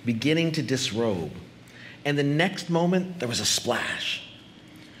beginning to disrobe. And the next moment, there was a splash.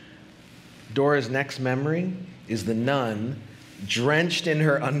 Dora's next memory is the nun, drenched in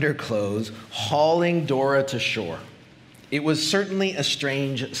her underclothes, hauling Dora to shore. It was certainly a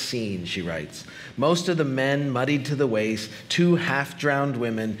strange scene, she writes. Most of the men muddied to the waist, 2 half-drowned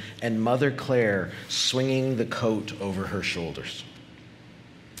women, and Mother Clare swinging the coat over her shoulders.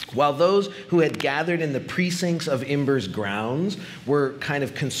 While those who had gathered in the precincts of Imber's grounds were kind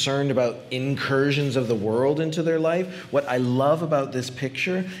of concerned about incursions of the world into their life, what I love about this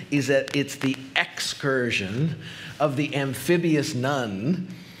picture is that it's the excursion of the amphibious nun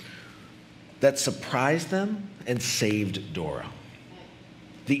that surprised them and saved Dora.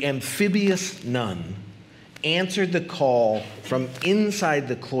 The amphibious nun answered the call from inside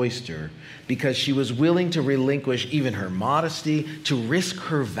the cloister because she was willing to relinquish even her modesty, to risk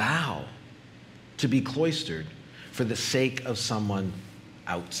her vow to be cloistered for the sake of someone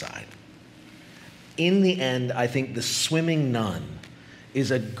outside. In the end, I think the swimming nun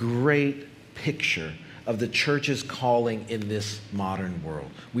is a great picture of the church's calling in this modern world.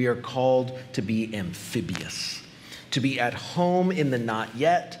 We are called to be amphibious, to be at home in the not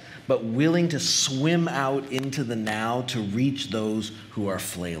yet, but willing to swim out into the now to reach those who are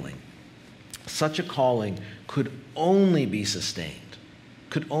flailing. Such a calling could only be sustained,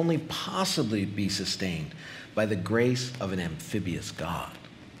 could only possibly be sustained by the grace of an amphibious God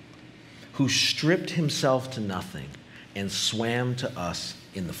who stripped himself to nothing and swam to us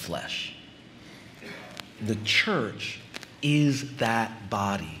in the flesh. The church is that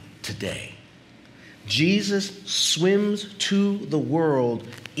body today. Jesus swims to the world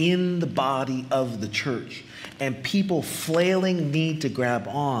in the body of the church, and people flailing need to grab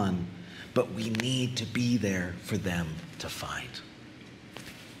on, but we need to be there for them to find.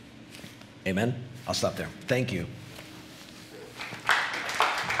 Amen? I'll stop there. Thank you.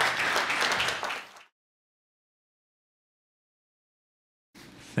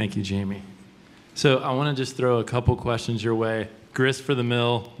 Thank you, Jamie. So I want to just throw a couple questions your way. Grist for the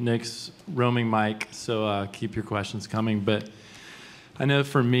mill, Nick's roaming mic, so keep your questions coming. But I know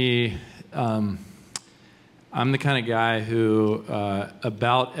for me, I'm the kind of guy who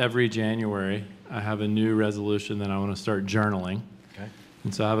about every January, I have a new resolution that I want to start journaling. Okay.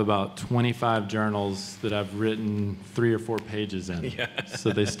 And so I have about 25 journals that I've written 3 or 4 pages in. Yeah.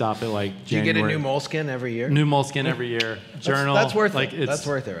 So they stop at like January. Do you get a new moleskin every year? New moleskin every year. Journal. That's worth like it. That's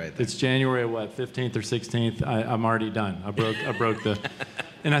worth it right there. It's January, 15th or 16th. I'm already done. I broke the...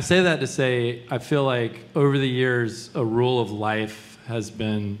 And I say that to say, I feel like over the years, a rule of life has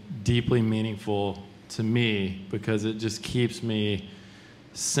been deeply meaningful to me because it just keeps me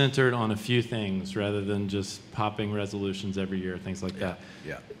centered on a few things rather than just popping resolutions every year, things like that.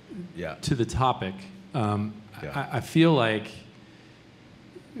 Yeah. To the topic, I feel like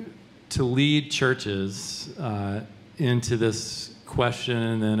to lead churches into this question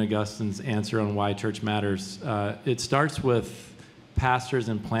and then Augustine's answer on why church matters, it starts with pastors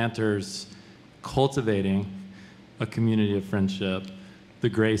and planters cultivating a community of friendship, the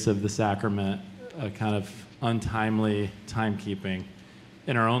grace of the sacrament, a kind of untimely timekeeping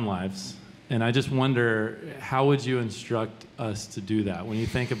in our own lives. And I just wonder, how would you instruct us to do that? When you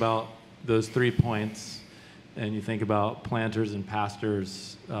think about those 3 points and you think about planters and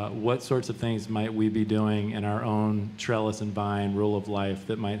pastors, what sorts of things might we be doing in our own trellis and vine rule of life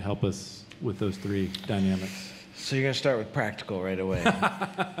that might help us with those 3 dynamics? So you're going to start with practical right away.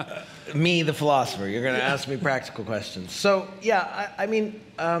 Me, the philosopher, you're going to ask me practical questions. So, yeah,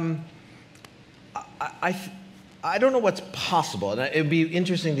 I don't know what's possible, and it would be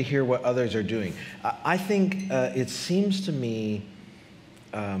interesting to hear what others are doing. I think it seems to me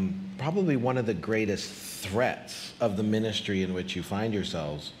probably one of the greatest threats of the ministry in which you find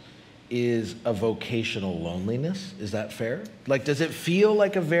yourselves is a vocational loneliness. Is that fair? Like, does it feel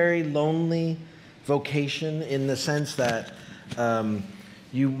like a very lonely vocation in the sense that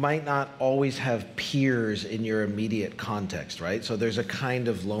you might not always have peers in your immediate context, right? So there's a kind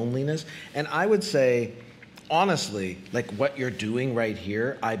of loneliness. And I would say, honestly, like what you're doing right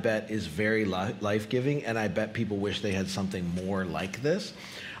here, I bet is very life-giving, and I bet people wish they had something more like this.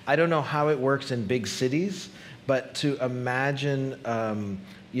 I don't know how it works in big cities, but to imagine,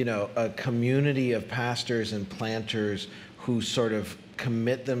 a community of pastors and planters who sort of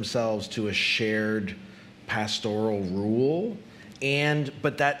commit themselves to a shared pastoral rule,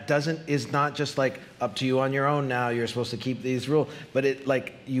 but that is not just like up to you on your own now, you're supposed to keep these rules, but it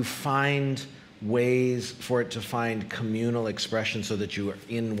like you find ways for it to find communal expression so that you are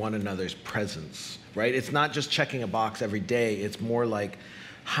in one another's presence, right? It's not just checking a box every day. It's more like,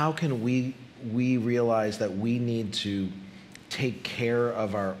 how can we realize that we need to take care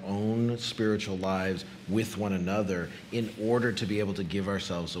of our own spiritual lives with one another in order to be able to give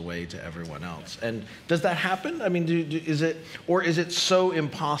ourselves away to everyone else? And does that happen? I mean, is it so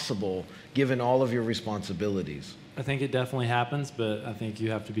impossible given all of your responsibilities? I think it definitely happens, but I think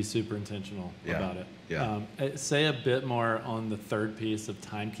you have to be super intentional about it. Yeah. Say a bit more on the third piece of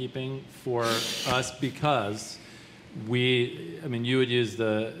timekeeping for us, because you would use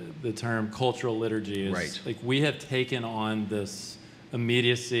the term cultural liturgy. Right. Like, we have taken on this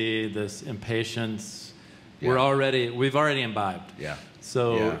immediacy, this impatience. Yeah. We've already imbibed. Yeah.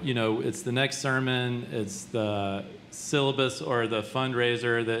 So, it's the next sermon, it's the syllabus or the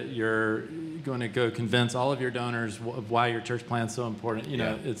fundraiser that you're going to go convince all of your donors of why your church plan is so important.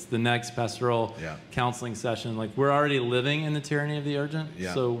 It's the next pastoral counseling session. Like, we're already living in the tyranny of the urgent.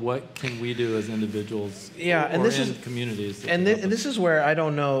 Yeah. So what can we do as individuals and this is communities? And this is where I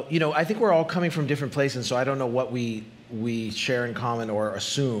don't know, I think we're all coming from different places, so I don't know what we share in common or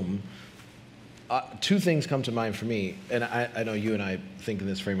assume. 2 things come to mind for me, and I know you and I think in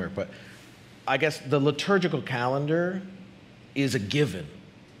this framework, but I guess the liturgical calendar is a given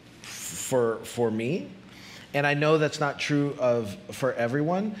for me, and I know that's not true for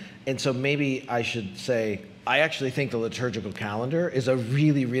everyone, and so maybe I should say I actually think the liturgical calendar is a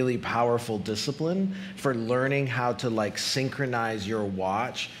really, really powerful discipline for learning how to like synchronize your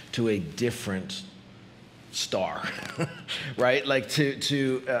watch to a different star, right? Like there's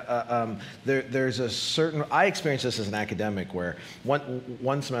a certain, I experienced this as an academic where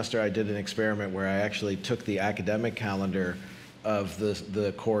one semester I did an experiment where I actually took the academic calendar of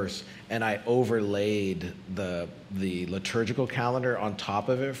the course and I overlaid the liturgical calendar on top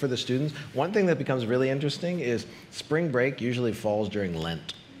of it for the students. One thing that becomes really interesting is spring break usually falls during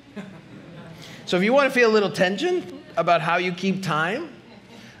Lent. So if you want to feel a little tension about how you keep time,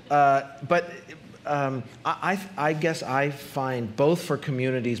 I guess I find both for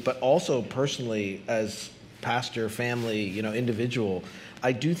communities, but also personally as pastor, family, individual,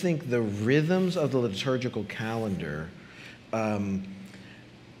 I do think the rhythms of the liturgical calendar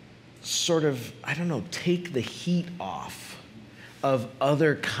sort of, take the heat off of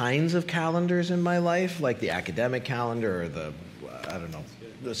other kinds of calendars in my life, like the academic calendar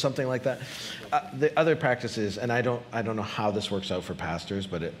or something like that. The other practices, and I don't know how this works out for pastors,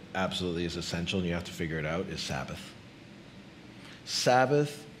 but it absolutely is essential, and you have to figure it out, is Sabbath.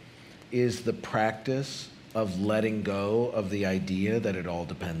 Sabbath is the practice of letting go of the idea that it all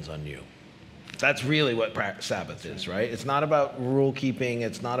depends on you. That's really what Sabbath is, right? It's not about rule keeping.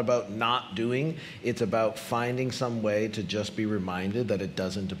 It's not about not doing. It's about finding some way to just be reminded that it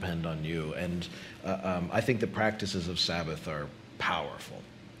doesn't depend on you. And I think the practices of Sabbath are powerful.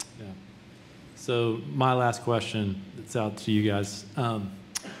 Yeah. So my last question, it's out to you guys.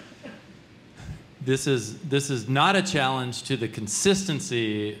 This is not a challenge to the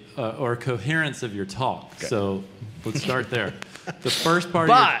consistency or coherence of your talk. Okay. So let's start there. The first part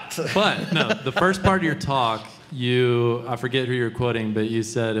the first part of your talk, I forget who you're quoting, but you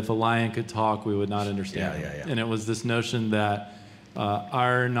said, if a lion could talk, we would not understand. Yeah. And it was this notion that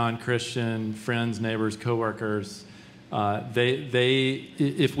our non-Christian friends, neighbors, coworkers,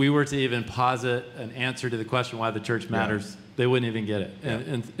 if we were to even posit an answer to the question why the church matters, they wouldn't even get it.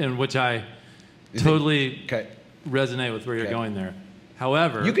 Yeah. And which I totally resonate with where you're going there.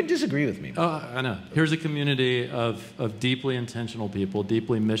 However, you can disagree with me. Oh, I know. Here's a community of deeply intentional people,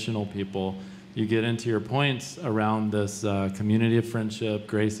 deeply missional people. You get into your points around this community of friendship,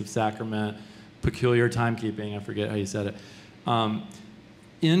 grace of sacrament, peculiar timekeeping. I forget how you said it.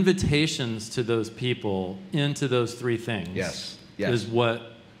 Invitations to those people into those three things is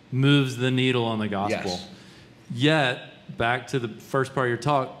what moves the needle on the gospel. Yes. Yet, back to the first part of your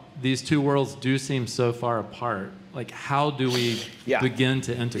talk, these two worlds do seem so far apart. Like, how do we begin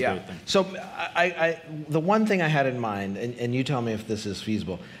to integrate them? So the one thing I had in mind, and you tell me if this is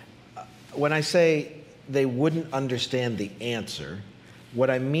feasible, when I say they wouldn't understand the answer, what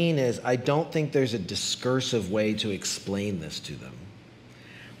I mean is I don't think there's a discursive way to explain this to them.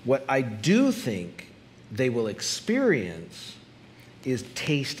 What I do think they will experience is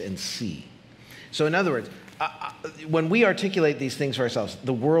taste and see. So in other words, when we articulate these things for ourselves,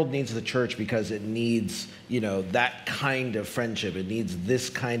 the world needs the church because it needs, that kind of friendship. It needs this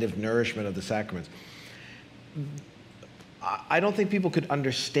kind of nourishment of the sacraments. I don't think people could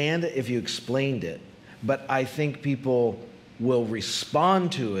understand it if you explained it, but I think people will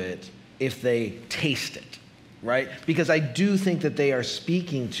respond to it if they taste it, right? Because I do think that they are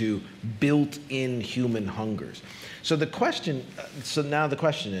speaking to built-in human hungers. So now the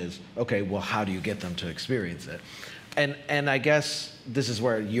question is, okay, well, how do you get them to experience it? And I guess this is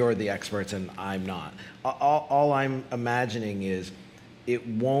where you're the experts and I'm not. All I'm imagining is it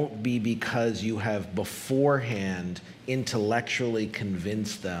won't be because you have beforehand intellectually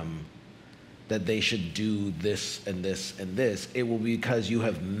convinced them that they should do this and this and this. It will be because you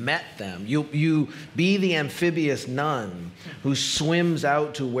have met them. You be the amphibious nun who swims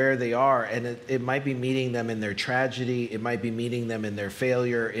out to where they are, and it might be meeting them in their tragedy, it might be meeting them in their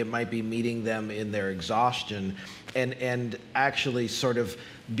failure, it might be meeting them in their exhaustion, and actually sort of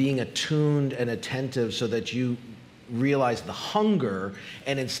being attuned and attentive so that you realize the hunger,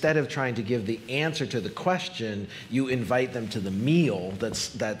 and instead of trying to give the answer to the question, you invite them to the meal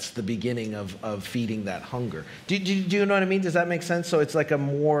that's the beginning of feeding that hunger. Do you know what I mean? Does that make sense? So it's like a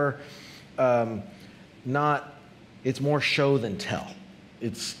more, it's more show than tell.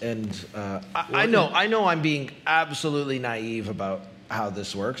 I know I'm being absolutely naive about how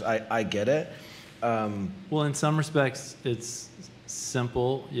this works. I get it. Well, in some respects, it's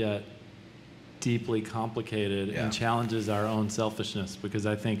simple, yet deeply complicated and challenges our own selfishness, because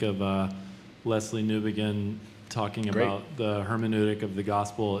I think of Lesslie Newbigin talking about the hermeneutic of the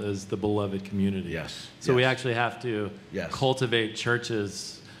gospel as the beloved community. Yes. So we actually have to cultivate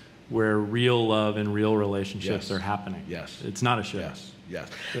churches where real love and real relationships are happening. Yes. It's not a show. Yes.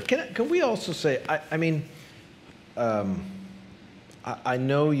 Can we also say, I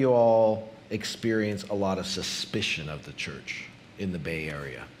know you all experience a lot of suspicion of the church in the Bay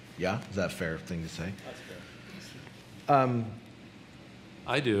Area. Yeah? Is that a fair thing to say? That's fair.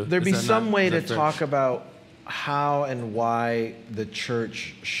 I do. There'd be some way to talk about how and why the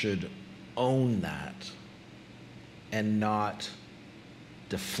church should own that and not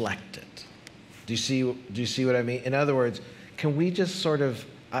deflect it. Do you see what I mean? In other words, can we just sort of,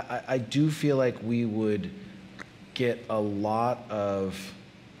 I do feel like we would get a lot of,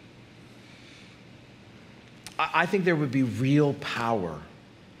 I think there would be real power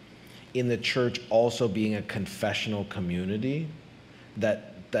in the church also being a confessional community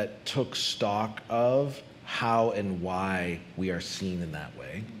that took stock of how and why we are seen in that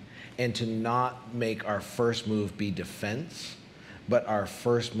way, and to not make our first move be defense, but our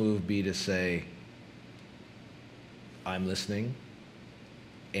first move be to say, I'm listening,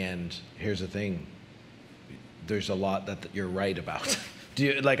 and here's the thing, there's a lot that you're right about.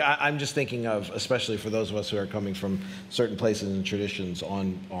 I'm just thinking of, especially for those of us who are coming from certain places and traditions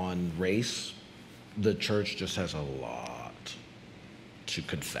on race, the church just has a lot to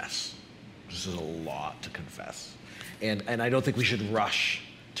confess. Just has a lot to confess. And I don't think we should rush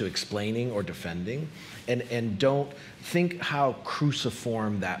to explaining or defending. And don't think how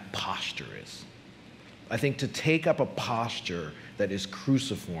cruciform that posture is. I think to take up a posture that is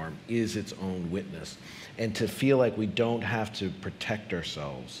cruciform is its own witness. And to feel like we don't have to protect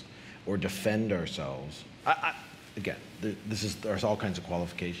ourselves or defend ourselves. Again, there's all kinds of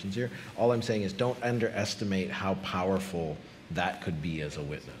qualifications here. All I'm saying is don't underestimate how powerful that could be as a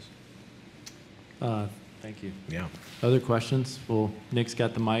witness. Thank you. Yeah. Other questions? Well, Nick's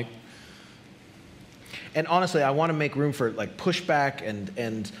got the mic. And honestly, I want to make room for like pushback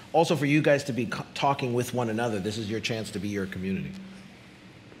and also for you guys to be talking with one another. This is your chance to be your community.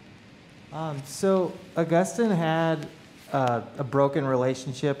 So Augustine had a broken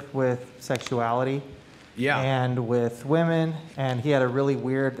relationship with sexuality. Yeah. And with women, and he had a really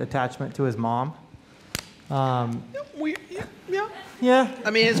weird attachment to his mom. Weird, yeah. Yeah.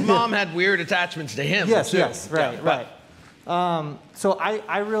 I mean, his mom had weird attachments to him. Yes, too. yes, right, Yeah, right. So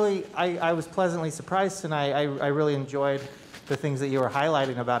I was pleasantly surprised tonight. I really enjoyed the things that you were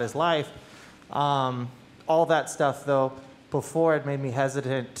highlighting about his life. All that stuff, though, before it made me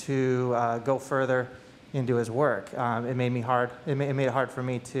hesitant to go further into his work. It made it hard for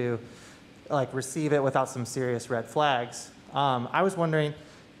me to like receive it without some serious red flags. I was wondering,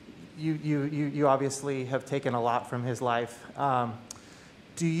 you obviously have taken a lot from his life.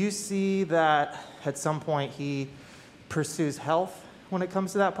 Do you see that at some point he pursues health when it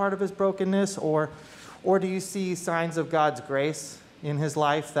comes to that part of his brokenness, or do you see signs of God's grace in his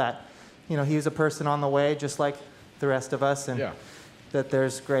life that, he was a person on the way just like the rest of us, and that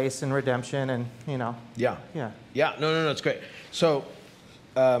there's grace and redemption, and Yeah. No, it's great. So,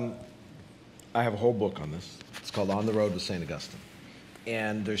 I have a whole book on this. It's called On the Road with St. Augustine.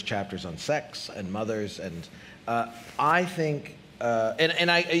 And there's chapters on sex and mothers. And I think,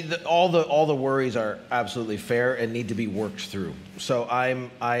 all the worries are absolutely fair and need to be worked through. So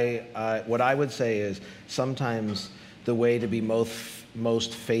what I would say is sometimes the way to be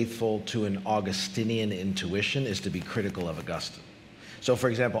most faithful to an Augustinian intuition is to be critical of Augustine. So for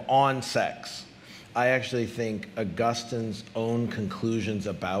example, on sex, I actually think Augustine's own conclusions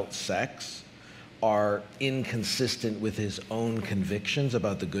about sex are inconsistent with his own convictions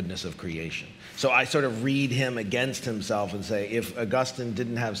about the goodness of creation. So I sort of read him against himself and say, if Augustine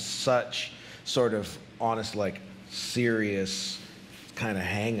didn't have such sort of honest, like serious kind of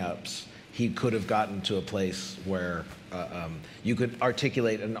hang-ups, he could have gotten to a place where you could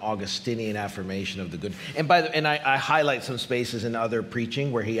articulate an Augustinian affirmation of the good. And I highlight some spaces in other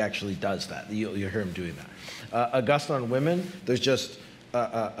preaching where he actually does that. You'll hear him doing that. Augustine on women, there's just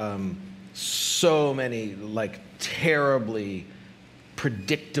so many like terribly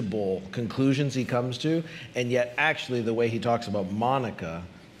predictable conclusions he comes to, and yet actually the way he talks about Monica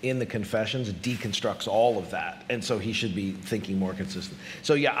in the Confessions deconstructs all of that, and so he should be thinking more consistent.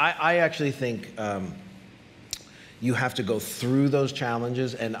 So yeah, I actually think you have to go through those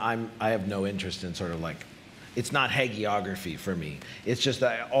challenges, and I have no interest in sort of like, it's not hagiography for me. It's just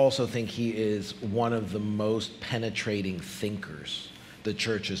that I also think he is one of the most penetrating thinkers the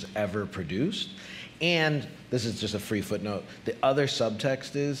church has ever produced. And this is just a free footnote, the other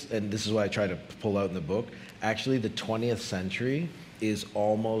subtext is, and this is what I try to pull out in the book, actually the 20th century is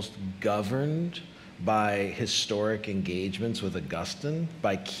almost governed by historic engagements with Augustine,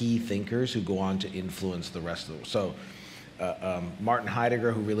 by key thinkers who go on to influence the rest of the world. So Martin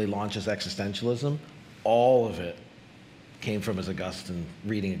Heidegger, who really launches existentialism, all of it came from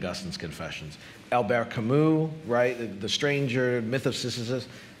reading Augustine's Confessions. Albert Camus, right, the Stranger, Myth of Sisyphus,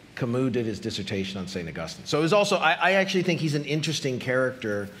 Camus did his dissertation on St. Augustine. So it was also, I actually think he's an interesting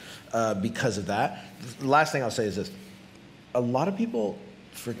character because of that. The last thing I'll say is this. A lot of people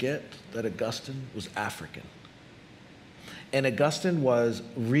forget that Augustine was African. And Augustine was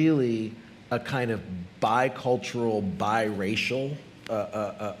really a kind of bicultural, biracial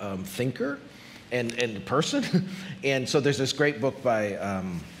thinker and person. And so there's this great book by,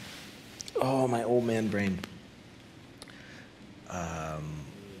 my old man brain.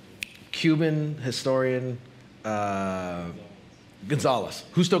 Cuban historian Gonzalez,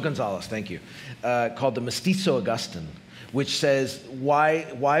 Justo Gonzalez, thank you, called The Mestizo Augustine, which says,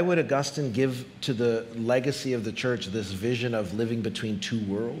 why would Augustine give to the legacy of the church this vision of living between two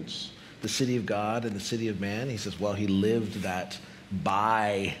worlds, the city of God and the city of man? He says, well, he lived that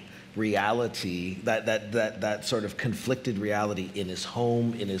reality, that sort of conflicted reality in his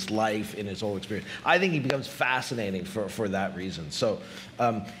home, in his life, in his whole experience. I think he becomes fascinating for that reason. So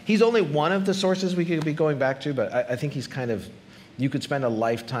he's only one of the sources we could be going back to, but I think he's kind of, you could spend a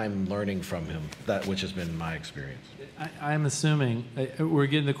lifetime learning from him, which has been my experience. I'm assuming, we're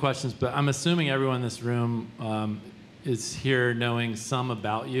getting the questions, but I'm assuming everyone in this room is here knowing some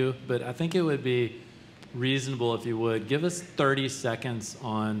about you, but I think it would be reasonable if you would give us 30 seconds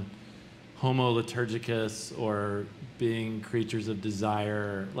on homo liturgicus or being creatures of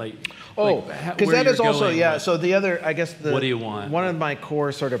desire, because where that you're is also, going yeah. with So the other, I guess, what do you want? One of my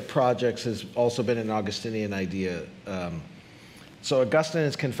core sort of projects has also been an Augustinian idea. So Augustine in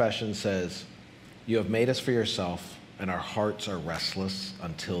his Confession says, "You have made us for yourself, and our hearts are restless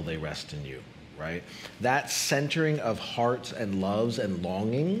until they rest in you." Right? That centering of hearts and loves and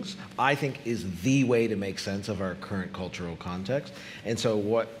longings, I think, is the way to make sense of our current cultural context. And so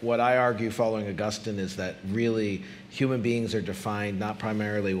what I argue following Augustine is that really human beings are defined not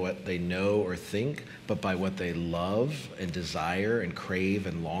primarily what they know or think, but by what they love and desire and crave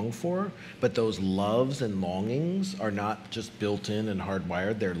and long for. But those loves and longings are not just built in and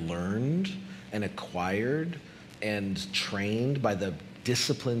hardwired, they're learned and acquired and trained by the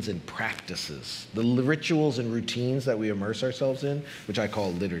disciplines and practices, the rituals and routines that we immerse ourselves in, which I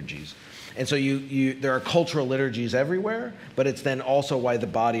call liturgies. And so there are cultural liturgies everywhere, but it's then also why the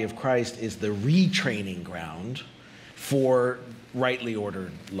body of Christ is the retraining ground for rightly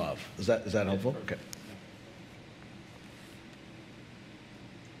ordered love. Is that helpful? Okay.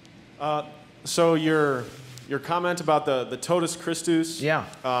 So your comment about the totus Christus, Yeah.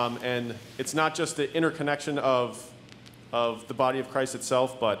 And it's not just the interconnection of the body of Christ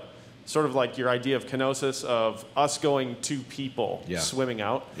itself, but sort of like your idea of kenosis, of us going to people, swimming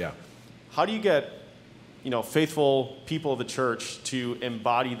out. Yeah. How do you get, faithful people of the church to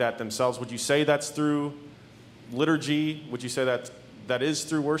embody that themselves? Would you say that's through liturgy? Would you say that is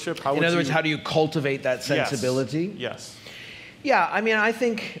through worship? In other words, how do you cultivate that sensibility? Yes. Yeah, I mean, I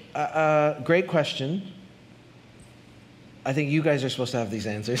think, great question. I think you guys are supposed to have these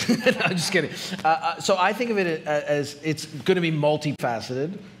answers. No, I'm just kidding. So I think of it as it's going to be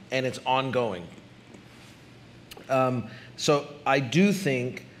multifaceted and it's ongoing. So I do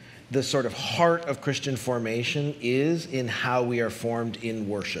think the sort of heart of Christian formation is in how we are formed in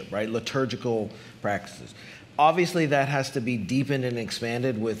worship, right? Liturgical practices. Obviously, that has to be deepened and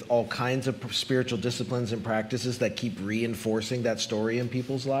expanded with all kinds of spiritual disciplines and practices that keep reinforcing that story in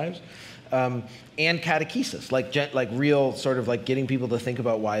people's lives. And catechesis, like real sort of like getting people to think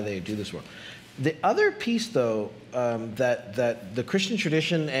about why they do this work. The other piece, though, that the Christian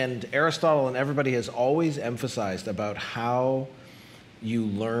tradition and Aristotle and everybody has always emphasized about how you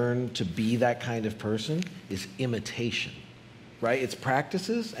learn to be that kind of person is imitation, right? It's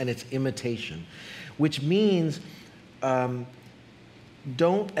practices and it's imitation, which means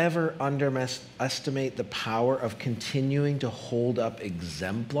don't ever underestimate the power of continuing to hold up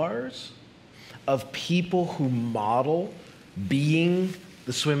exemplars of people who model being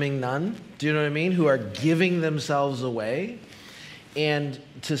the swimming nun. Do you know what I mean? Who are giving themselves away, and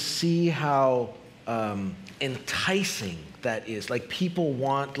to see how enticing that is. Like people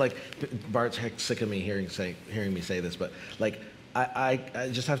want, like Bart's sick of me hearing me say this, but like I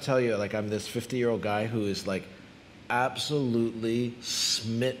just have to tell you, like I'm this 50-year-old guy who is like absolutely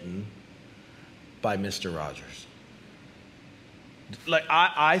smitten by Mr. Rogers. Like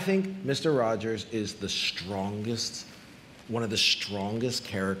I think Mr. Rogers is one of the strongest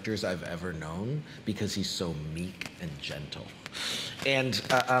characters I've ever known because he's so meek and gentle. And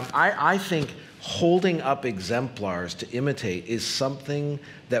I think holding up exemplars to imitate is something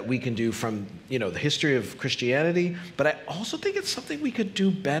that we can do from the history of Christianity, but I also think it's something we could do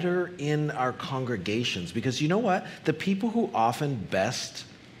better in our congregations, because you know what? The people who often best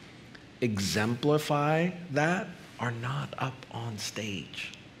exemplify that are not up on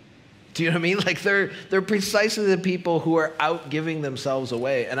stage. Do you know what I mean? Like they're precisely the people who are out giving themselves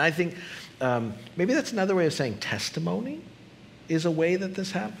away. And I think maybe that's another way of saying testimony is a way that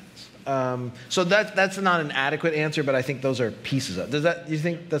this happens. So that's not an adequate answer, but I think those are pieces of it. Do you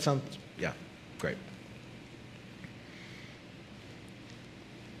think that sounds, yeah, great.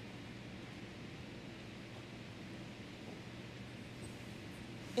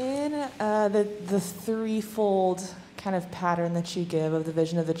 In the threefold kind of pattern that you give of the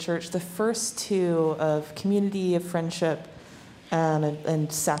vision of the church, the first two of community, of friendship,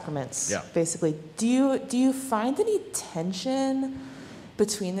 and sacraments, basically. Do you find any tension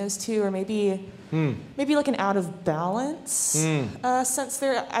between those two, or maybe like an out of balance sense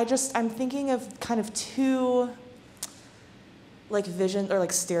there? I'm thinking of kind of two like vision or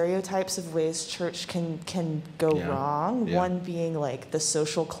like stereotypes of ways church can go wrong. Yeah. One being like the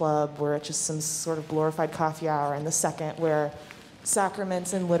social club where it's just some sort of glorified coffee hour, and the second where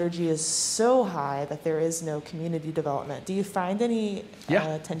sacraments and liturgy is so high that there is no community development. Do you find any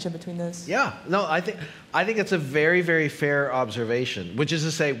tension between those? Yeah, no, I think it's a very, very fair observation, which is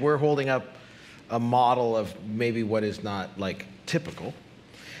to say we're holding up a model of maybe what is not like typical.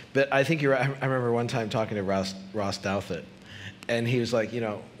 But I think I remember one time talking to Ross Douthat, And he was like, you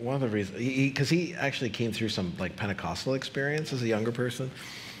know, one of the reasons, because he actually came through some like Pentecostal experience as a younger person.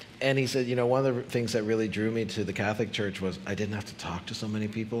 And he said, you know, one of the things that really drew me to the Catholic Church was I didn't have to talk to so many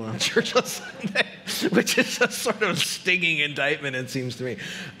people on church on Sunday, which is a sort of stinging indictment, it seems to me.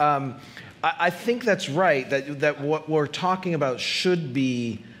 I think that's right, that what we're talking about should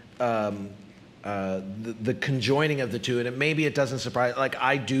be the conjoining of the two. And maybe it doesn't surprise, like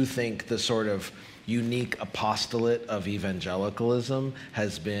I do think the sort of unique apostolate of evangelicalism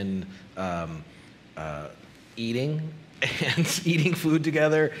has been eating food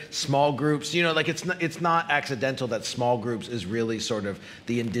together, small groups. You know, like it's not accidental that small groups is really sort of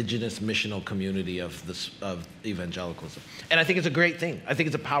the indigenous missional community of evangelicalism. And I think it's a great thing. I think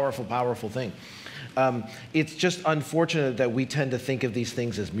it's a powerful, powerful thing. It's just unfortunate that we tend to think of these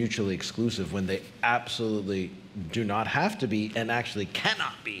things as mutually exclusive when they absolutely do not have to be and actually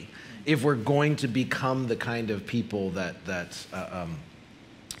cannot be if we're going to become the kind of people that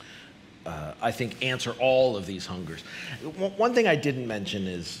I think answer all of these hungers. One thing I didn't mention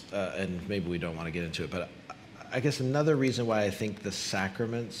is, and maybe we don't want to get into it, but I guess another reason why I think the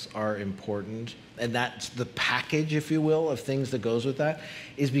sacraments are important, and that's the package, if you will, of things that goes with that,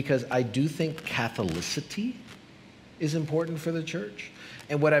 is because I do think Catholicity is important for the church.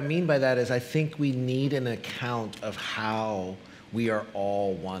 And what I mean by that is I think we need an account of how we are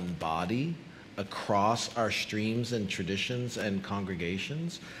all one body across our streams and traditions and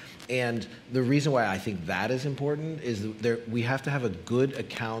congregations. And the reason why I think that is important is we have to have a good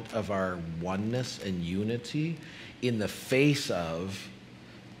account of our oneness and unity in the face of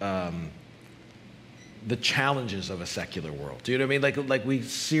the challenges of a secular world. Do you know what I mean? Like we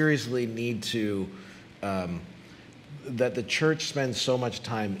seriously need to, that the church spends so much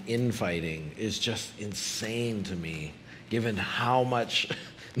time infighting is just insane to me, given how much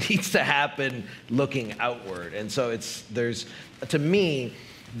needs to happen looking outward. And so there's, to me,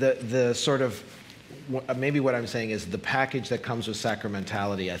 the sort of, maybe what I'm saying is the package that comes with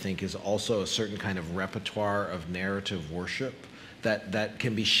sacramentality, I think, is also a certain kind of repertoire of narrative worship that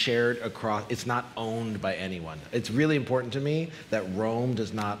can be shared across. It's not owned by anyone. It's really important to me that Rome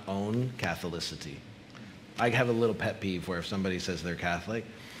does not own Catholicity. I have a little pet peeve where if somebody says they're Catholic,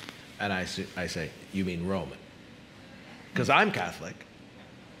 and I say, you mean Roman? Because I'm Catholic,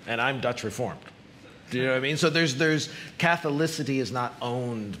 and I'm Dutch Reformed. Do you know what I mean? So there's Catholicity is not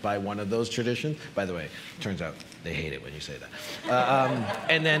owned by one of those traditions. By the way, turns out they hate it when you say that.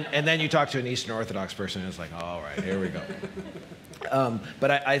 And then you talk to an Eastern Orthodox person, and it's like, all right, here we go.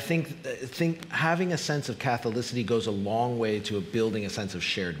 But I think having a sense of Catholicity goes a long way to building a sense of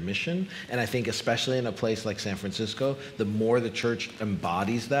shared mission. And I think especially in a place like San Francisco, the more the church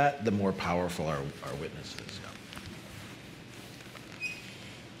embodies that, the more powerful our witness is.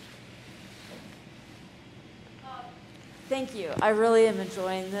 Thank you. I really am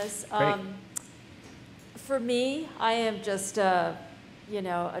enjoying this. Great. For me, I am just a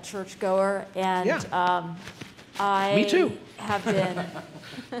churchgoer, and Yeah. I Me too. have been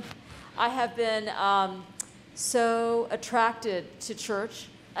I have been so attracted to church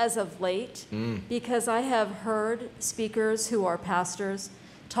as of late because I have heard speakers who are pastors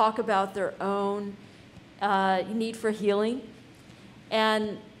talk about their own need for healing,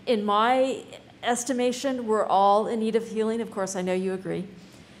 and in my estimation, we're all in need of healing. Of course, I know you agree.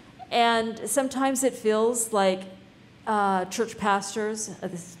 And sometimes it feels like church pastors,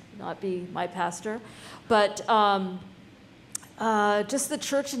 this will not be my pastor, but just the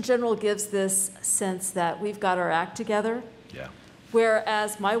church in general gives this sense that we've got our act together. Yeah.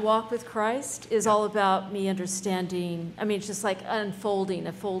 Whereas my walk with Christ is all about me understanding, I mean, it's just like a folding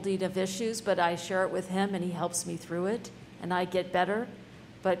of issues, but I share it with him and he helps me through it and I get better.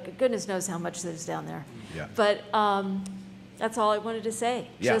 But goodness knows how much there's down there. Yeah. But that's all I wanted to say.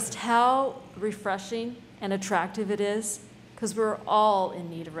 Yeah. Just how refreshing and attractive it is, because we're all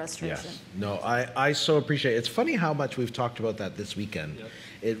in need of restoration. Yes. No, I so appreciate it. It's funny how much we've talked about that this weekend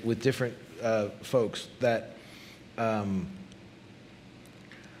with different folks that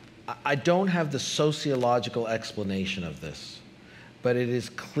I don't have the sociological explanation of this, but it is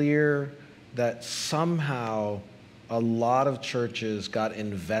clear that somehow a lot of churches got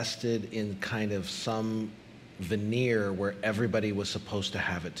invested in kind of some veneer where everybody was supposed to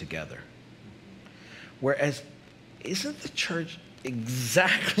have it together. Whereas, isn't the church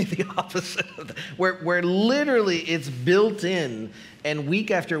exactly the opposite of that? Where literally it's built in, and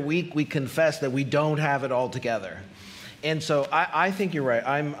week after week we confess that we don't have it all together. And so I think you're right.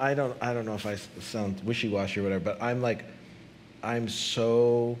 I don't know if I sound wishy-washy or whatever, but I'm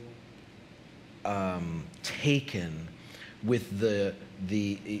so taken with the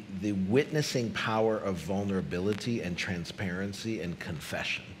witnessing power of vulnerability and transparency and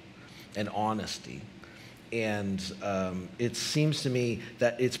confession and honesty. And it seems to me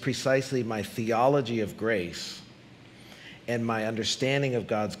that it's precisely my theology of grace and my understanding of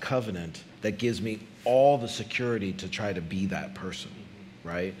God's covenant that gives me all the security to try to be that person,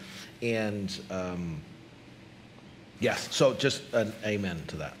 right? And yes, so just an amen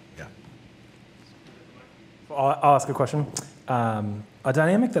to that, yeah. I'll ask a question. A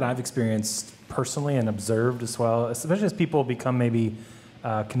dynamic that I've experienced personally and observed as well, especially as people become maybe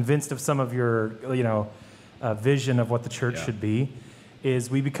convinced of some of your, vision of what the church should be,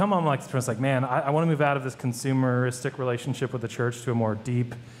 is we become almost like, man, I want to move out of this consumeristic relationship with the church to a more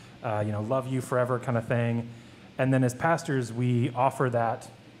deep, love you forever kind of thing. And then as pastors, we offer that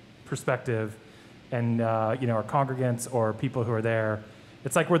perspective, and our congregants or people who are there,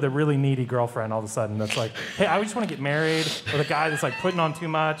 it's like we're the really needy girlfriend all of a sudden that's like, hey, I just want to get married, or the guy that's like putting on too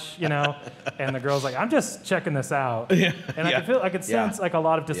much, and the girl's like, I'm just checking this out. And I could sense like a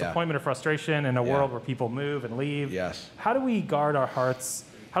lot of disappointment or frustration in a world where people move and leave. Yes. How do we guard our hearts?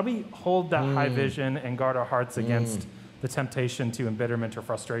 How do we hold that high vision and guard our hearts against the temptation to embitterment or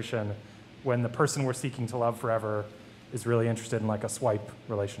frustration when the person we're seeking to love forever is really interested in like a swipe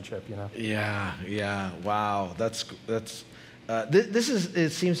relationship, Yeah. Wow. That's this is,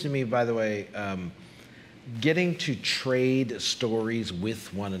 it seems to me, by the way, getting to trade stories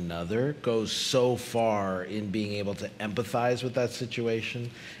with one another goes so far in being able to empathize with that situation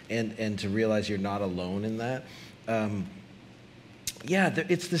and to realize you're not alone in that.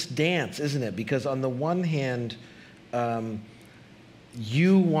 It's this dance, isn't it? Because on the one hand,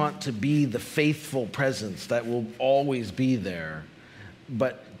 you want to be the faithful presence that will always be there,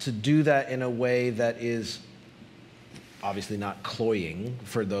 but to do that in a way that is obviously not cloying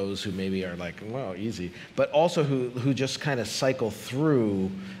for those who maybe are like, well, easy, but also who just kind of cycle through.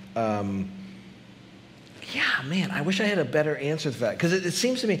 I wish I had a better answer to that, because it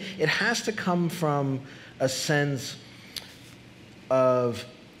seems to me it has to come from a sense of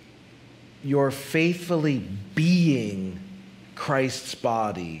your faithfully being Christ's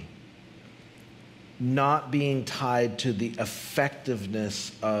body, not being tied to the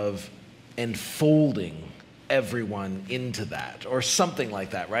effectiveness of enfolding everyone into that, or something like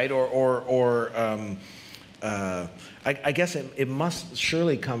that, right? I guess it must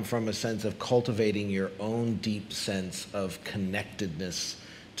surely come from a sense of cultivating your own deep sense of connectedness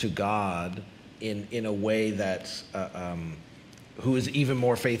to God in a way that who is even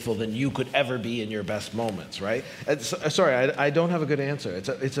more faithful than you could ever be in your best moments, right? Sorry, I don't have a good answer.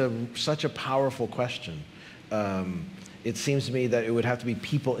 It's such a powerful question. It seems to me that it would have to be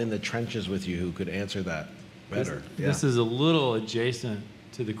people in the trenches with you who could answer that better. This is a little adjacent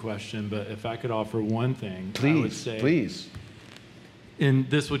to the question, but if I could offer one thing, I would say, please. And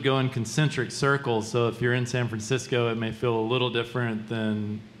this would go in concentric circles, so if you're in San Francisco, it may feel a little different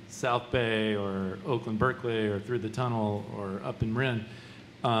than South Bay or Oakland, Berkeley, or through the tunnel or up in Marin.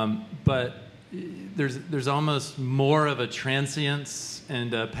 But there's almost more of a transience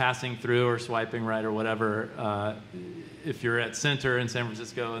and passing through or swiping right or whatever if you're at center in San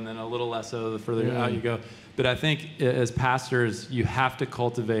Francisco, and then a little less so the further out you go. But I think as pastors, you have to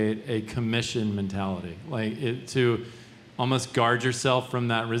cultivate a commission mentality, to almost guard yourself from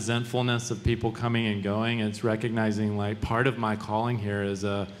that resentfulness of people coming and going. It's recognizing part of my calling here as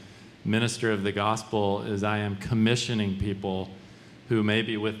a minister of the gospel is I am commissioning people who may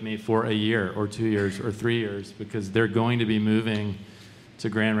be with me for a year or 2 years or 3 years, because they're going to be moving to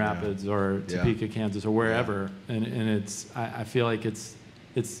Grand Rapids or Topeka, Kansas, or wherever. And I feel like it's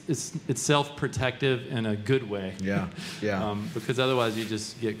self-protective in a good way. Because otherwise you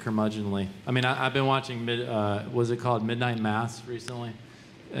just get curmudgeonly. I mean, I've been watching Midnight Mass recently,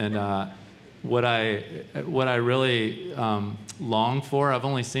 and what I really long for, I've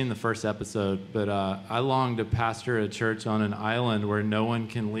only seen the first episode, but I long to pastor a church on an island where no one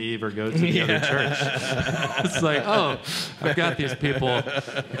can leave or go to the other church. It's like, oh, I've got these people,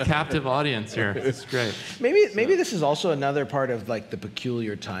 a captive audience here. It's great. Maybe this is also another part of the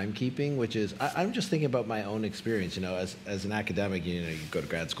peculiar timekeeping, which is I'm just thinking about my own experience. As an academic, you go to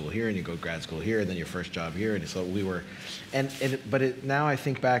grad school here and you go to grad school here, and then your first job here, and so we were, now I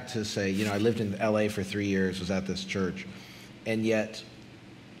think back to say, I lived in LA for 3 years, was at this church. And yet,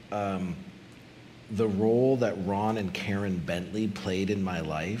 the role that Ron and Karen Bentley played in my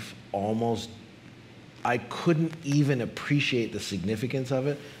life, I couldn't even appreciate the significance of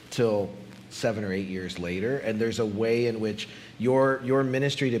it till 7 or 8 years later. And there's a way in which your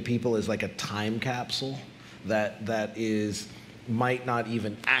ministry to people is like a time capsule that might not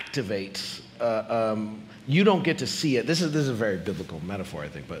even activate you don't get to see it. This is a very biblical metaphor, I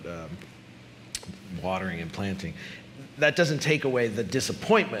think, but watering and planting. That doesn't take away the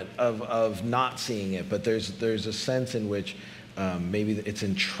disappointment of not seeing it, but there's a sense in which maybe it's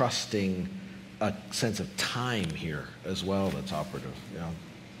entrusting a sense of time here as well that's operative. Yeah.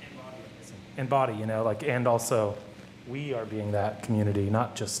 And body, you know, like, and also we are being that community,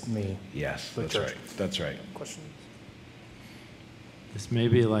 not just me. Yes, The that's church. right. That's right. Questions? This may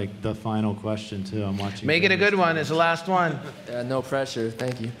be like the final question too. I'm watching. Make it a good one. It's the last one. No pressure.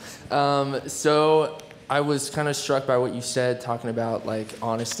 Thank you. So I was kind of struck by what you said, talking about like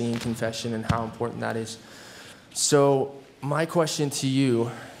honesty and confession and how important that is. So my question to you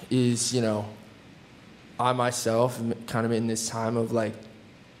is, you know, I myself am kind of in this time of like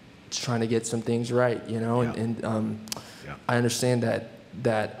trying to get some things right, you know, and I understand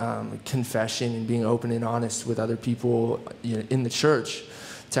that confession and being open and honest with other people, you know, in the church,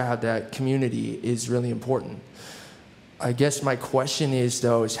 to have that community is really important. I guess my question is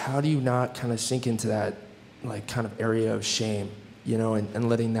though, is how do you not kind of sink into that like kind of area of shame, you know, and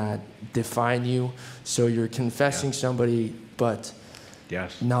letting that define you, so you're confessing somebody, but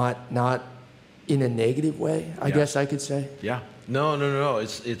not in a negative way, I guess I could say. Yeah. No.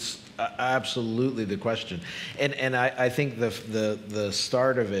 It's absolutely the question, and I think the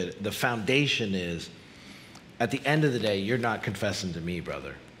start of it, the foundation is, at the end of the day, you're not confessing to me,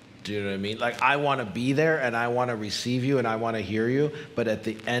 brother. Do you know what I mean? Like, I want to be there and I want to receive you and I want to hear you, but at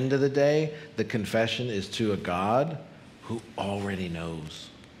the end of the day, the confession is to a God who already knows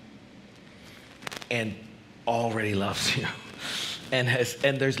and already loves you, and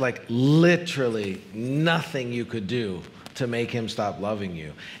there's like literally nothing you could do to make him stop loving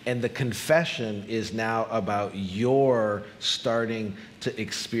you. And the confession is now about your starting to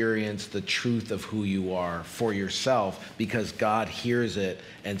experience the truth of who you are for yourself, because God hears it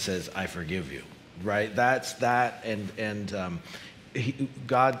and says, I forgive you, right? That's that. And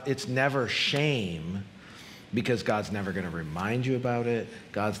God, it's never shame, because God's never going to remind you about it.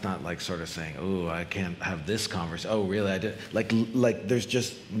 God's not like sort of saying, oh, I can't have this conversation. Oh, really? I did. Like there's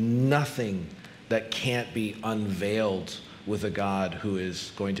just nothing that can't be unveiled with a God who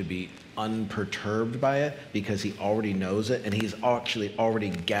is going to be unperturbed by it, because he already knows it, and he's actually already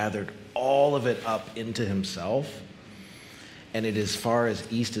gathered all of it up into himself. And it is far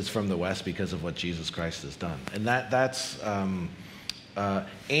as east is from the west because of what Jesus Christ has done. And that's and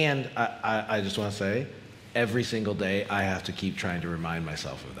I just want to say, every single day I have to keep trying to remind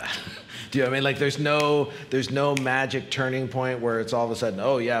myself of that. Do you know what I mean? Like there's no magic turning point where it's all of a sudden,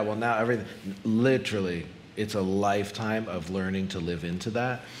 oh yeah, well now everything. Literally, it's a lifetime of learning to live into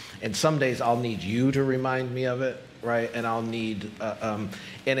that. And some days I'll need you to remind me of it, right? And I'll need, and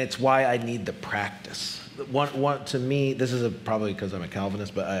it's why I need the practice. One to me, this is probably because I'm a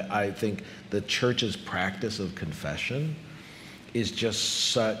Calvinist, but I think the church's practice of confession is just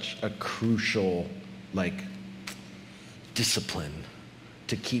such a crucial, like, discipline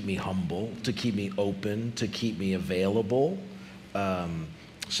to keep me humble, to keep me open, to keep me available,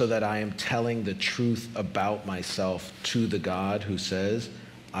 so that I am telling the truth about myself to the God who says,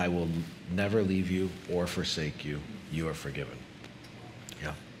 I will never leave you or forsake you. You are forgiven.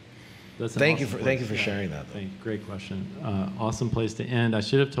 Yeah. Thank you for sharing that. Great question. Awesome place to end. I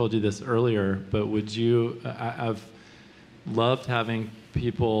should have told you this earlier, but would you? I've loved having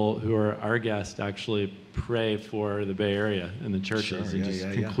people who are our guests actually pray for the Bay Area and the churches and just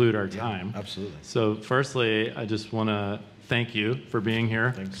conclude our time. Absolutely. So, firstly, I just want to thank you for being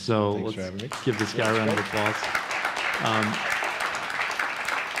here. Thanks. So Thanks for having me. Give this guy a round of applause.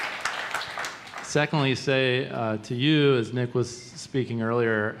 Secondly, say to you, as Nick was speaking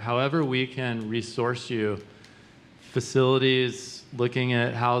earlier, however we can resource you, facilities, looking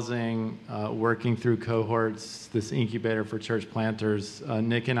at housing, working through cohorts, this incubator for church planters.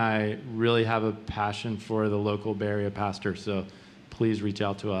 Nick and I really have a passion for the local Bay Area pastor, so please reach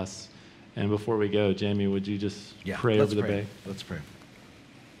out to us. And before we go, Jamie, would you just pray over the Bay? Let's pray.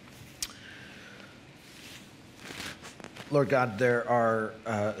 Lord God, there are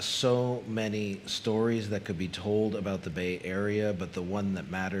so many stories that could be told about the Bay Area, but the one that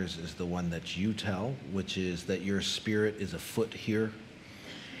matters is the one that you tell, which is that your Spirit is afoot here,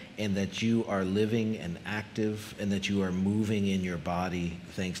 and that you are living and active, and that you are moving in your body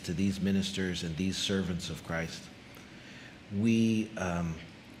thanks to these ministers and these servants of Christ. We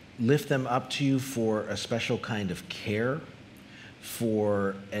lift them up to you for a special kind of care,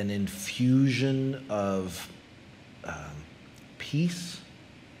 for an infusion of peace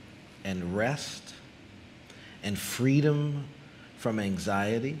and rest and freedom from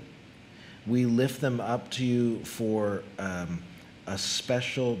anxiety. We lift them up to you for a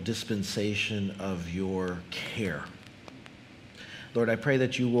special dispensation of your care. Lord, I pray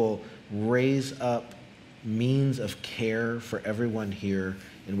that you will raise up means of care for everyone here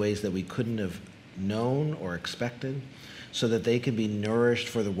in ways that we couldn't have known or expected, so that they can be nourished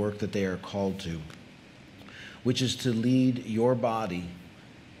for the work that they are called to, which is to lead your body,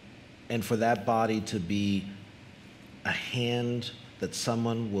 and for that body to be a hand that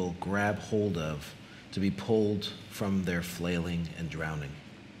someone will grab hold of to be pulled from their flailing and drowning.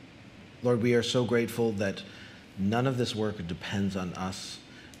 Lord, we are so grateful that none of this work depends on us.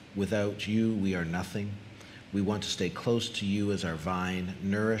 Without you, we are nothing. We want to stay close to you as our vine.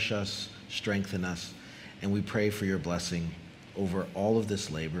 Nourish us, strengthen us, and we pray for your blessing over all of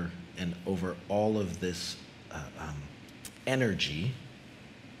this labor and over all of this energy,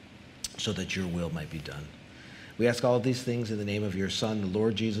 so that your will might be done. We ask all of these things in the name of your Son, the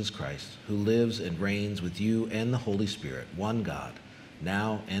Lord Jesus Christ, who lives and reigns with you and the Holy Spirit, one God,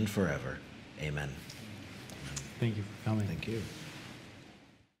 now and forever. Amen. Thank you for coming. Thank you.